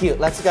that's not cute.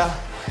 Let's go.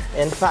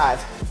 In 5,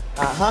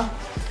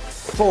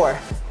 4,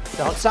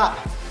 don't stop.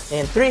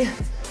 In 3,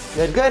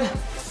 good.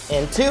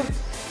 In 2,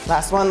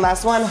 last one,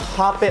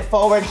 hop it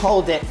forward,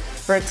 hold it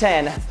for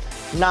 10,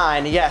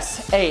 9,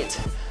 yes, 8,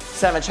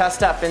 7,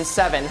 chest up. In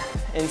 7,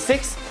 in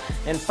 6,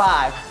 in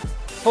 5,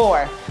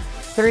 4,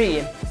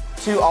 3,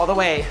 2, all the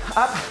way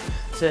up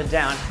to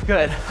down.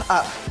 Good,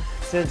 up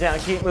to down,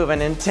 keep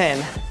moving. In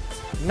 10,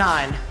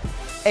 9,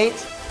 8,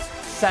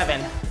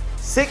 7,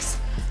 6,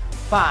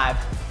 5,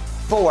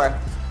 4,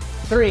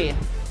 3,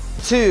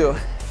 2,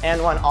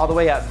 and 1, all the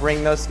way up.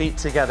 Bring those feet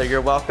together,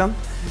 you're welcome.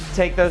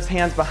 Take those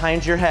hands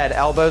behind your head,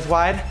 elbows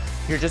wide.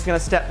 You're just gonna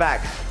step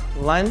back,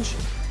 lunge,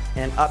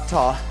 and up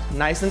tall.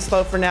 Nice and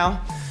slow for now.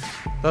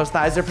 Those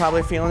thighs are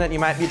probably feeling it, you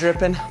might be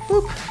dripping,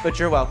 whoop, but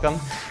you're welcome.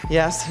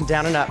 Yes,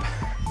 down and up,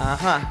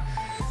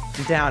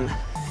 down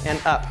and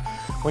up.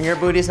 When your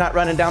booty's not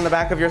running down the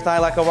back of your thigh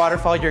like a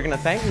waterfall, you're gonna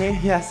thank me.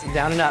 Yes,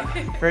 down and up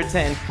for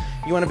 10.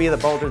 You wanna be the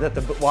boulder that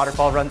the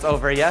waterfall runs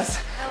over, yes?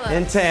 Hello.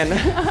 In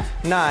 10,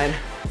 9,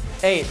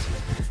 8,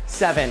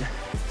 7,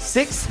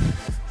 6,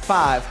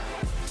 5,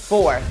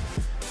 4,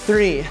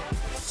 3,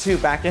 2,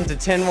 back into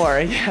 10 more,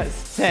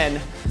 yes.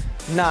 10,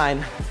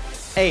 9,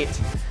 8,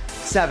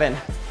 7,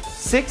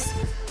 6,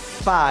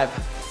 5,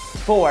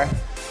 4,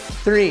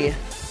 3,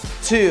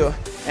 2,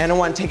 and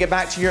 1. Take it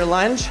back to your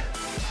lunge,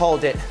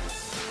 hold it.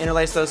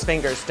 Interlace those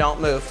fingers,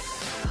 don't move.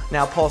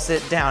 Now pulse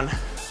it down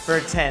for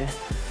 10,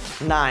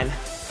 9,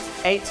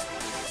 8,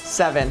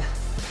 7,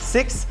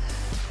 6,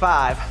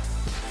 5,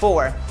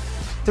 4,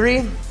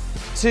 3,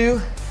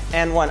 2,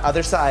 and 1.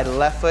 Other side,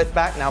 left foot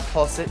back. Now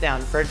pulse it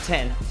down for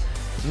 10,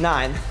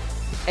 9,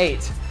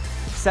 8,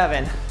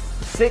 7,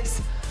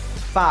 6,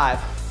 5,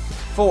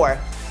 4,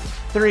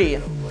 3,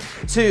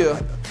 2,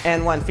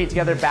 and 1. Feet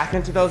together, back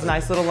into those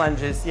nice little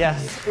lunges.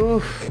 Yes,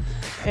 oof,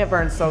 it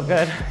burns so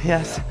good.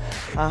 Yes,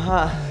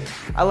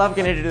 I love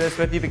getting to do this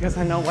with you because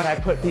I know what I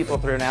put people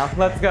through now.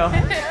 Let's go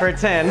for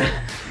 10,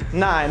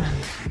 9.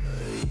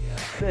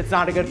 It's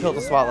not a good pill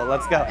to swallow.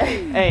 Let's go.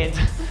 8,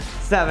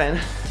 7,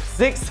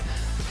 6,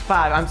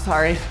 5, I'm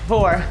sorry,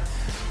 4,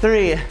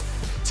 3,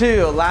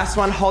 2. Last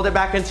one, hold it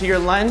back into your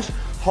lunge.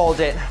 hold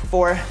it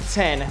for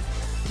 10,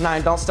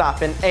 9, don't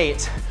stop, in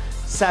 8,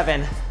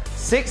 7,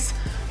 6,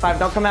 5,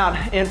 don't come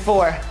out, in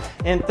 4,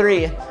 in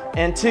 3,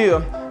 in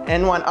 2,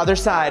 in 1, other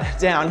side,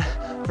 down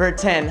for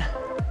 10,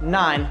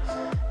 9,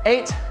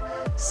 8,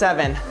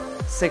 7,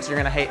 6, you're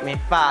gonna hate me,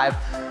 5,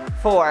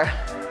 4,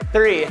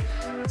 3,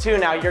 2,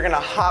 now you're gonna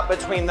hop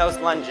between those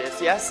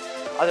lunges, yes?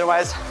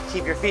 Otherwise,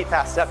 keep your feet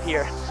fast up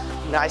here.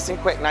 Nice and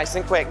quick,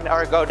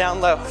 or go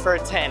down low for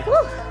 10,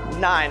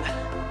 9,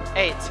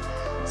 8,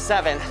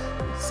 7,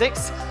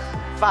 6,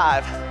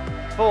 5,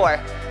 4,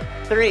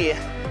 3,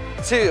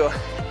 2,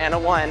 and a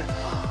 1.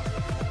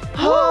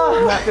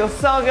 Oh, that feels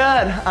so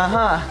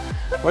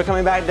good. We're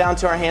coming back down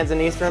to our hands and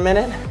knees for a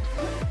minute.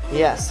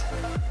 Yes.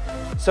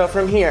 So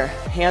from here,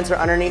 hands are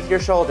underneath your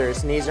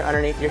shoulders, knees are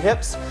underneath your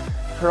hips.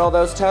 Curl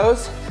those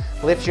toes,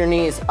 lift your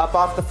knees up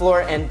off the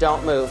floor and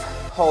don't move.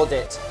 Hold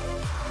it.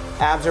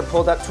 Abs are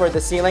pulled up toward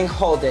the ceiling,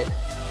 hold it.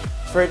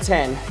 For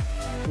 10,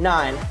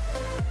 9,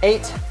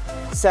 8,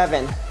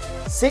 7,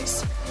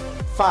 6,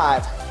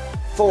 5,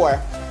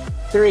 4,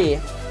 3,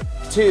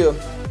 2,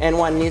 and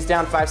 1. Knees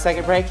down,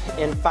 5-second break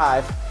in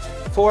 5,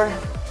 4,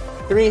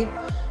 3,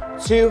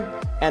 2,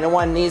 and a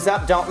 1. Knees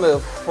up, don't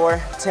move.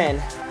 For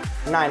 10,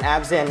 9,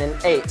 abs in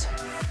 8,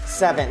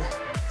 7,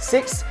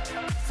 6,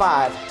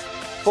 5,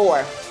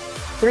 4,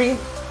 3,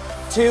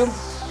 2,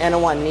 and a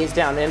 1. Knees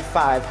down in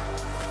 5,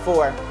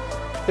 4,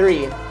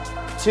 3,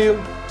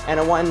 2, and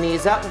a 1.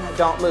 Knees up,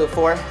 don't move.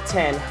 For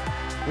 10,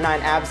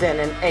 9, abs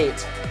in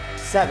 8,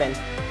 7,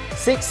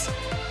 6,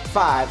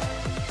 5,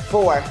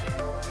 4,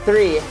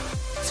 3,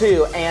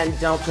 2, and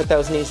don't put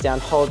those knees down.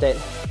 Hold it.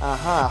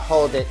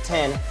 Hold it.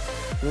 10,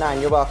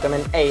 9, you're welcome.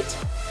 In 8,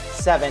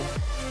 7,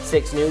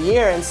 6, new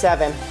year. In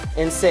 7,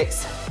 in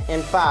 6,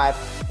 in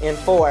 5, in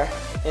 4,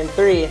 in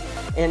 3,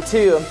 in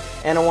 2,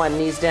 and a 1.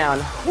 Knees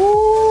down.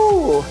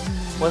 Woo!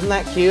 Wasn't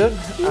that cute?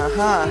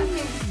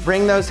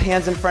 Bring those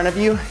hands in front of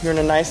you. You're in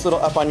a nice little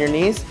up on your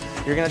knees.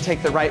 You're gonna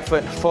take the right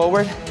foot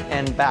forward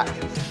and back.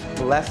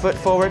 Left foot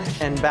forward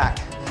and back.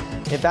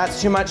 If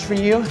that's too much for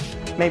you,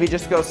 maybe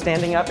just go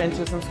standing up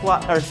into some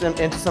squat or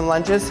into some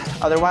lunges.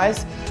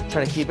 Otherwise,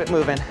 try to keep it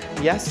moving.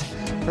 Yes,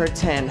 for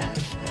 10,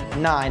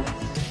 9,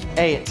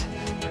 8,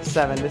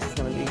 7, this is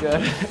gonna be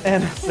good,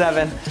 and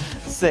 7,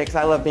 6,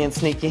 I love being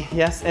sneaky.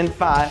 Yes, and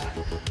 5,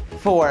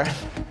 4,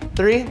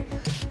 3,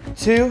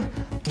 2,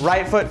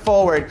 right foot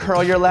forward,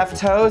 curl your left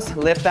toes,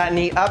 lift that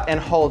knee up and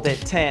hold it.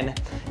 10,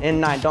 in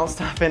 9, don't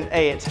stop, in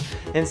 8,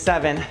 in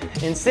 7,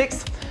 in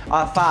 6,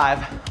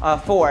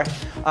 5, 4,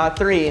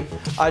 3,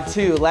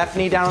 2, left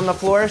knee down on the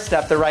floor,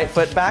 step the right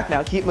foot back.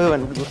 Now keep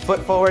moving,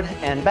 foot forward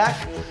and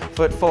back,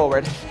 foot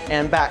forward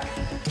and back.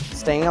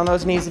 Staying on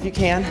those knees if you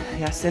can.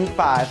 Yes, in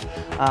 5,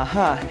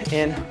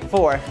 in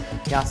 4,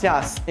 yes,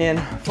 in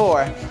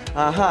 4,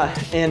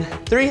 in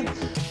 3,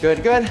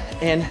 good,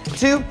 in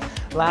 2,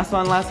 last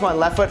one,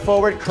 left foot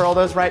forward, curl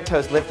those right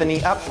toes, lift the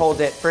knee up,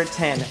 hold it for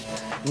 10,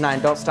 9,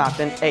 don't stop,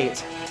 in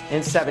 8,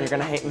 in 7, you're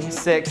gonna hate me,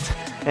 6,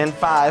 in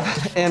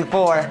 5, in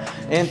 4,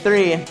 in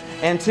 3,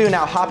 in 2,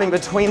 now hopping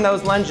between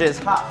those lunges,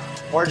 hop,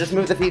 or just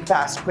move the feet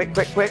fast, quick,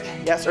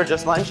 yes, or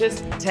just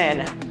lunges,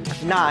 10,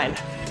 9,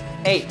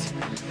 8,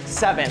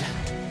 7,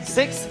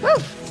 6,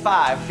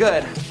 5,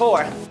 good,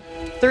 4,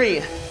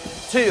 3,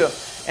 2,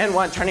 and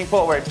 1, turning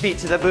forward, feet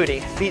to the booty,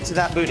 feet to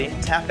that booty,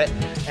 tap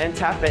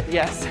it,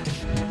 yes.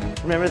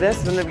 Remember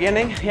this from the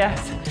beginning?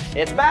 Yes,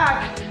 it's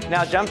back.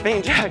 Now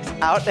jumping jacks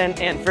out and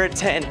in for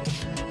 10,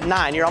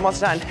 9, you're almost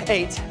done,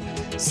 8,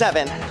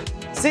 7,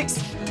 6,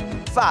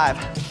 5,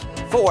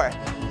 4,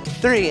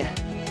 3,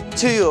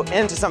 2,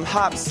 into some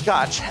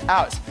hopscotch,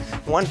 out,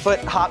 1 foot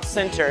hop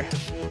center.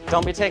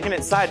 Don't be taking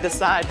it side to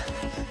side.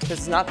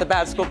 This is not the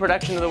bad school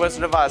production of The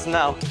Wizard of Oz,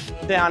 no.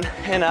 Down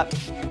and up.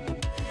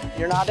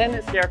 You're not in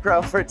it,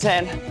 Scarecrow, for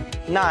 10,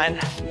 9,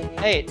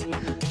 8,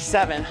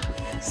 7,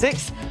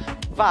 6,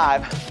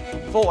 5,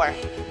 4,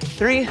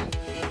 3,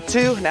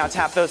 2, now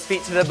tap those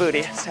feet to the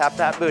booty, tap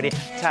that booty,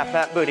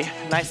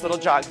 nice little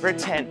jog for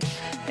 10,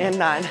 in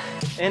 9,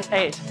 in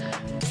 8,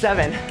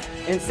 7,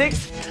 in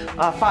 6,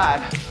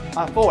 5,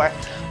 4,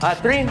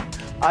 3,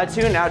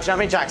 2, now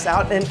jumping jacks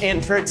out and in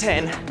for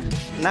 10,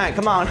 9,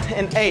 come on,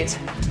 in 8,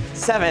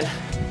 7,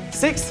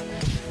 6,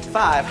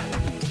 5,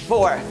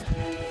 4,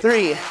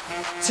 3,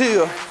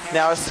 2,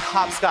 now it's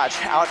hopscotch,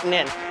 out and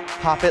in,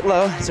 hop it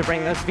low to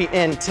bring those feet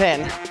in,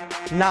 10,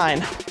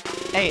 9,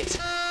 8,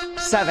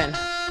 7,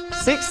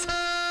 6,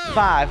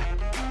 5,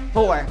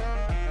 4,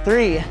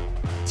 3,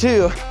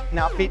 2,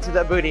 now feet to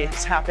the booty,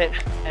 tap it,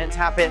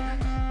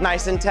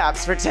 nice and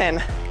taps for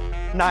 10,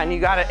 9, you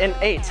got it, in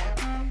 8,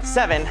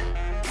 7,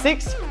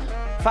 6,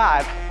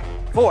 5,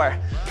 4,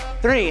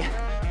 3,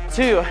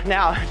 2,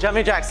 now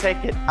jumping jacks,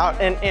 take it out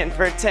and in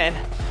for 10,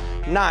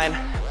 9,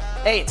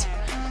 8,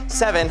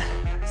 7,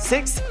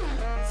 6,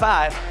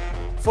 5,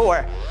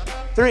 4,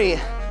 3,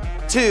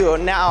 2,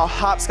 now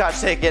hopscotch,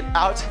 take it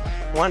out,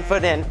 1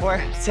 foot in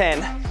for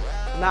 10,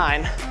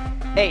 9,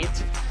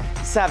 8,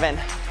 7,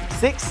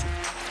 6,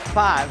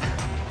 5,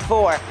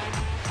 4,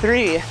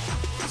 3,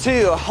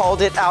 2,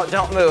 hold it out,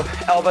 don't move,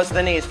 elbows to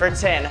the knees for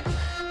 10,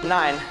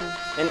 9,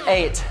 in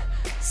 8,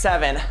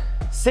 7,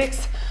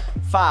 6,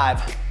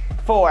 5,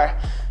 4,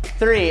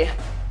 3,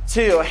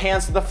 2,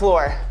 hands to the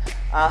floor.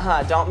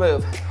 Don't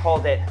move,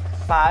 hold it.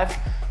 5,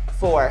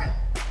 4,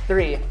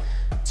 3,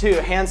 2,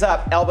 hands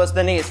up, elbows to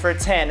the knees for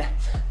 10,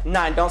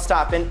 9, don't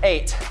stop, in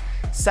 8,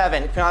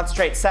 7,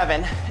 concentrate,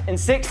 7, in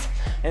 6,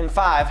 in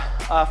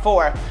 5,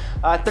 4,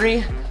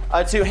 3,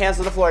 2, hands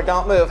to the floor,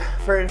 don't move,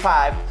 for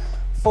 5,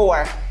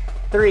 4,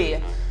 3,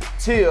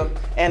 2,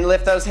 and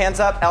lift those hands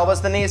up, elbows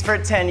to the knees for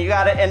 10, you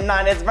got it, in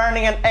 9, it's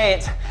burning, in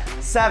 8,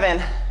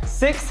 7,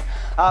 6,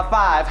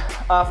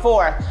 5,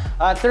 4,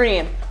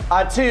 3,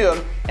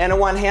 2, and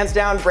 1, hands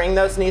down, bring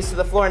those knees to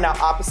the floor. Now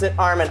opposite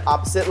arm and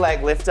opposite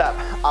leg, lift up.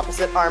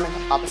 Opposite arm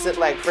and opposite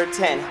leg for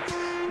 10,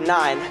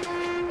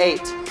 9,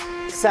 8,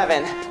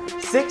 7,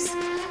 6,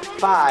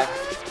 5,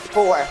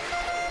 4,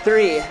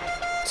 3,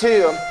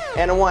 2,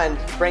 and 1.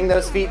 Bring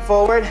those feet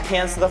forward,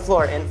 hands to the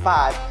floor in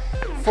 5,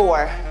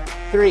 4,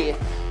 3,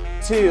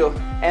 2,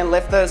 and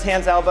lift those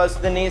hands, elbows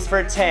to the knees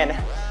for 10,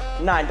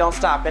 9, don't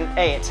stop, in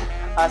 8,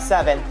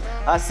 7,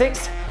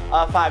 6,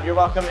 5, you're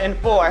welcome, in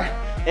 4,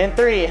 in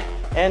 3,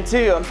 and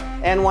 2,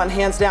 and 1,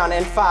 hands down,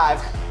 in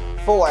 5,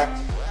 4,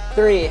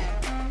 3,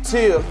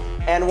 2,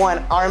 and 1,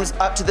 arms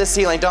up to the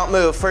ceiling, don't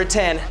move, for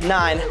 10,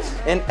 9,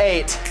 in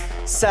 8,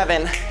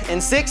 7, in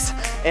 6,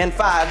 in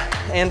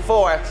 5, in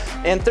 4,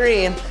 in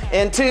 3,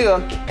 in 2,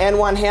 and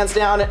 1, hands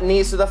down,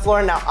 knees to the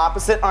floor. Now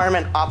opposite arm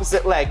and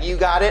opposite leg, you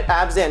got it,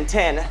 abs in,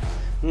 10,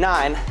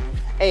 9,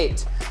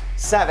 8,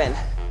 7,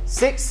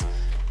 6,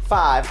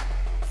 5,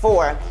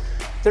 4,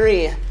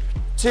 3,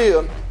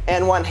 2,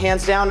 and 1,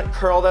 hands down,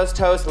 curl those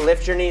toes,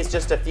 lift your knees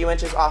just a few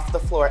inches off the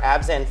floor,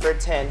 abs in for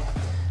 10,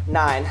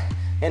 9,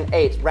 and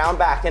 8, round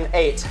back in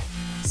 8,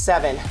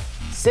 7,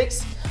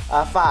 6,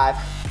 5,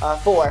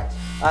 4,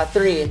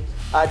 3,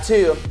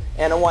 2,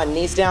 and 1,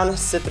 knees down,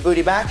 sit the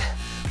booty back.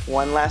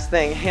 One last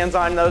thing, hands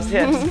on those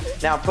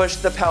hips. Now push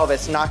the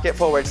pelvis, knock it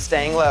forward,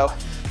 staying low.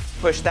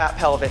 Push that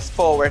pelvis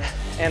forward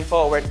and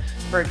forward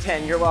for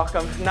 10, you're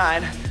welcome,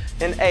 9,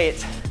 and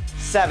 8,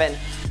 7,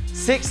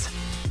 6,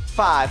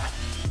 5,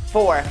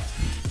 4,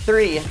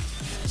 3,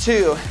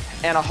 2,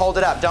 and hold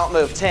it up, don't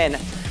move, 10,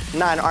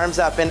 9, arms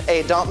up, in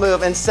 8, don't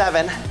move, in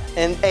 7,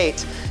 in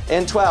 8,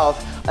 in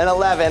 12, in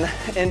 11,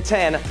 in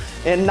 10,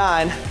 in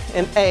 9,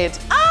 in 8,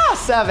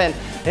 7,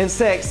 in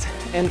 6,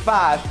 in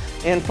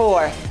 5, in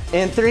 4,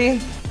 in 3,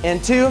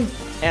 in 2,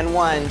 and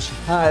 1.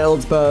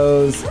 Child's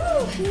pose.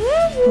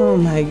 Oh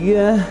my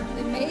God.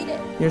 We made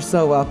it. You're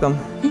so welcome.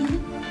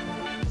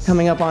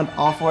 Coming up on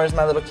all fours,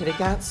 my little kitty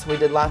cats. We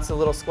did lots of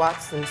little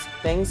squats and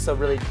things, so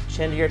really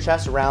chin to your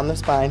chest, round the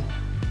spine.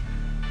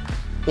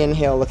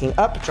 Inhale, looking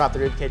up, drop the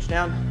rib cage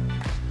down.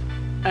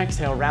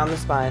 Exhale, round the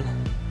spine.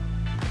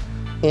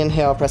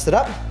 Inhale, press it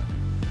up.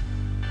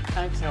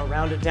 Exhale,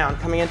 round it down.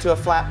 Coming into a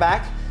flat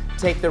back,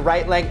 take the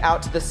right leg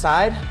out to the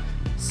side,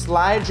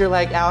 slide your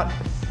leg out,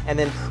 and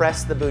then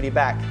press the booty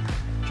back.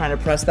 Trying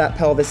to press that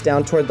pelvis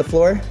down toward the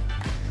floor.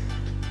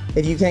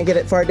 If you can't get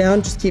it far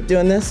down, just keep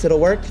doing this, it'll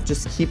work.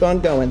 Just keep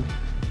on going.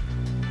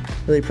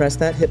 Really press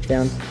that hip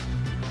down.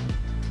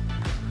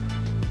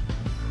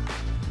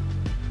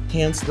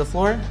 Hands to the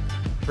floor,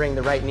 bring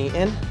the right knee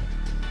in,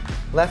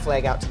 left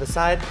leg out to the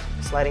side,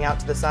 sliding out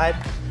to the side,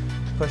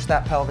 push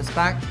that pelvis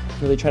back,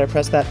 really try to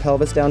press that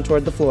pelvis down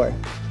toward the floor.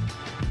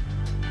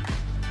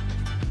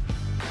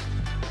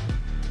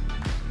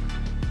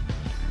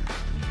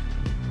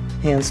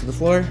 Hands to the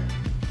floor,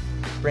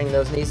 bring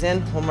those knees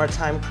in. One more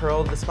time,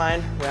 curl the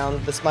spine,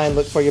 round the spine,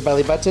 look for your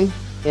belly button.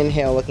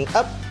 Inhale, looking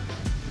up.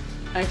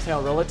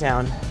 Exhale, roll it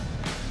down.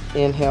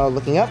 Inhale,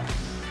 looking up.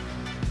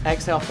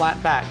 Exhale,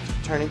 flat back.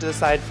 Turning to the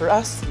side for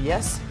us,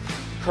 yes.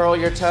 Curl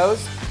your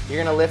toes.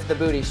 You're gonna lift the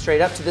booty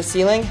straight up to the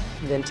ceiling,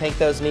 then take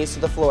those knees to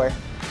the floor.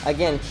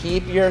 Again,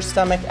 keep your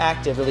stomach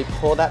active. Really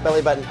pull that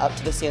belly button up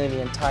to the ceiling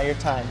the entire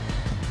time.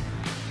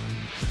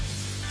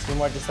 2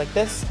 more just like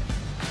this.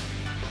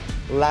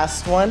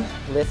 Last one,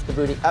 lift the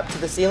booty up to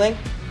the ceiling.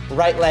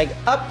 Right leg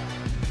up.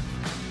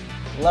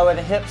 Lower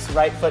the hips,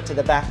 right foot to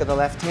the back of the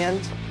left hand.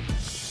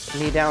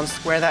 Knee down,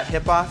 square that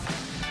hip off.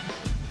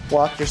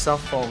 Walk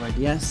yourself forward,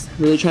 yes.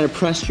 Really try to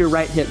press your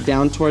right hip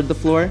down toward the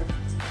floor.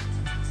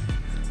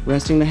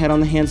 Resting the head on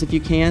the hands if you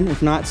can.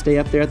 If not, stay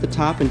up there at the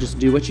top and just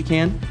do what you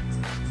can.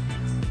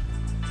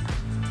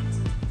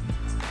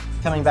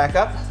 Coming back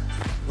up,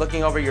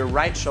 looking over your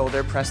right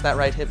shoulder, press that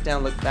right hip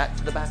down, look back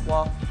to the back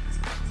wall.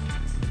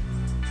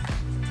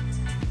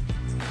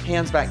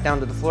 Hands back down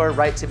to the floor,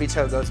 right tippy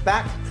toe goes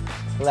back,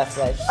 left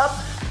leg up.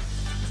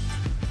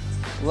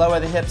 Lower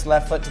the hips,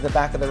 left foot to the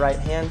back of the right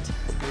hand,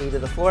 knee to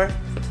the floor.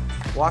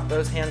 Walk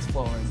those hands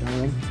forward,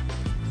 darling.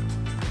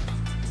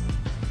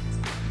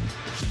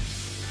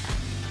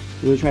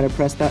 Really try to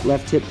press that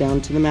left hip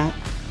down to the mat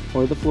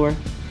or the floor.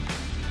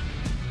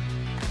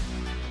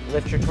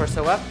 Lift your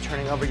torso up,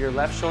 turning over your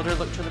left shoulder,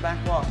 look to the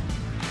back wall.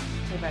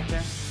 Stay back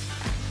there.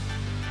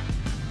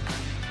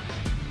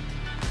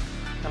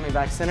 Coming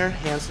back center,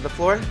 hands to the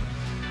floor.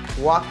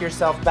 Walk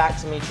yourself back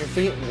to meet your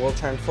feet. We'll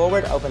turn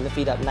forward, open the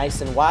feet up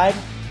nice and wide.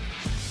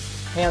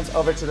 Hands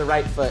over to the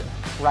right foot.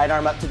 Right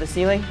arm up to the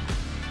ceiling.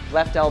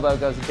 Left elbow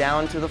goes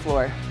down to the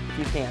floor if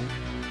you can.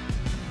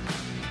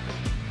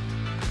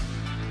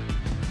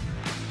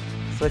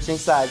 Switching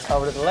sides,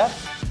 over to the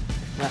left.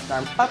 Left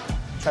arm up.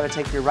 Try to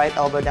take your right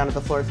elbow down to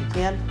the floor if you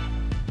can.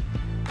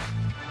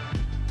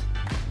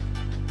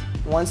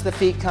 Once the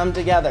feet come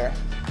together,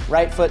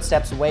 right foot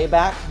steps way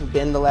back,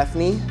 bend the left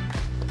knee.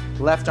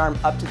 Left arm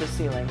up to the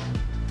ceiling.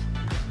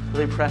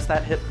 Really press the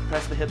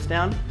hips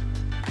down.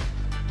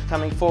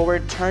 Coming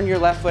forward, turn your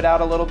left foot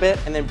out a little bit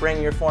and then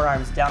bring your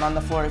forearms down on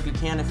the floor if you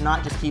can. If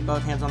not, just keep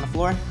both hands on the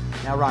floor.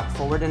 Now rock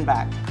forward and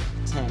back.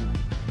 10,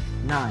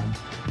 9,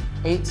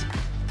 8,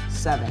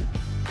 7,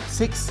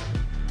 6,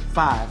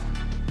 5,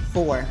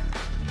 4,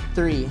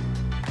 3,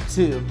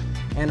 2,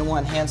 and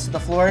 1. Hands to the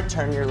floor,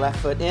 turn your left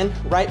foot in,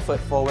 right foot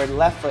forward,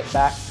 left foot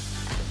back,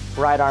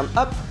 right arm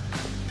up,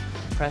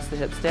 press the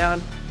hips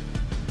down.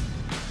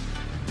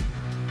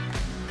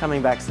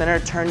 Coming back center,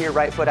 turn your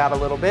right foot out a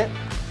little bit.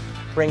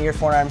 Bring your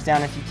forearms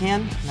down if you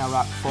can. Now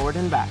rock forward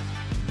and back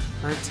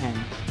for 10,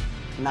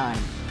 9,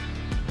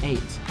 8,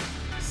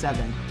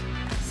 7,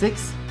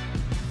 6,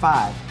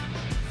 5,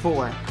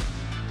 4,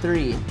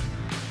 3,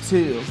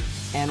 2,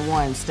 and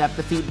 1. Step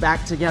the feet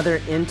back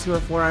together into a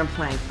forearm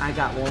plank. I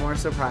got one more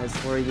surprise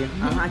for you.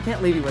 I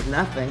can't leave you with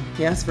nothing.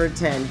 Yes, for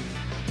 10,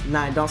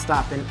 9, don't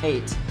stop, in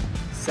 8,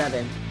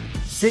 7,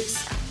 6,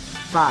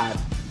 5,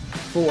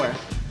 4,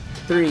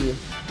 3,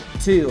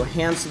 2.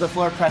 Hands to the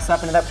floor, press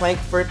up into that plank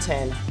for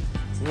 10,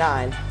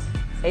 9,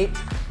 8,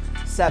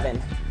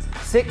 7,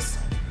 6,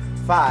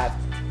 5,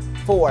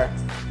 4,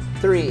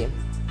 3,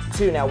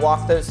 2. Now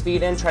walk those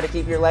feet in. Try to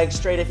keep your legs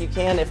straight if you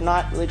can. If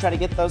not, really try to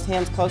get those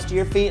hands close to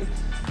your feet.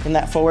 In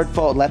that forward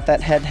fold, let that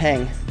head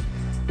hang.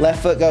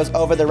 Left foot goes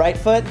over the right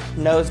foot,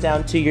 nose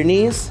down to your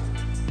knees.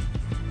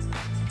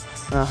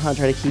 Try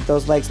to keep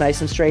those legs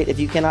nice and straight. If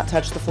you cannot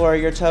touch the floor or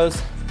your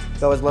toes,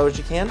 go as low as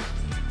you can.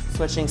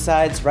 Switching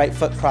sides, right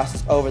foot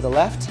crosses over the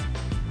left.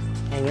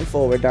 Hanging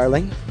forward,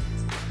 darling.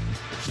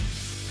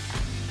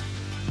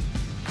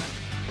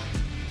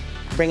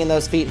 Bringing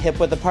those feet hip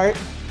width apart.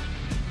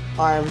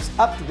 Arms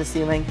up to the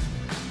ceiling.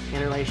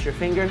 Interlace your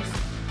fingers.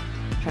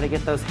 Try to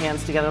get those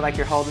hands together like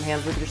you're holding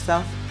hands with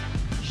yourself.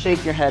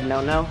 Shake your head,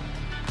 no, no.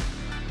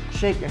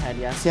 Shake your head,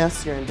 yes,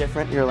 yes. You're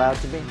indifferent, you're allowed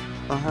to be.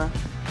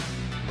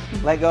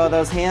 Let go of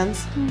those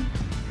hands.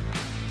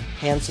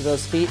 Hands to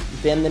those feet,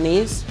 bend the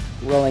knees,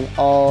 rolling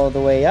all the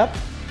way up.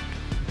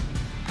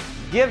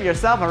 Give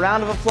yourself a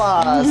round of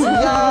applause.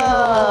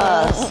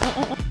 Yes!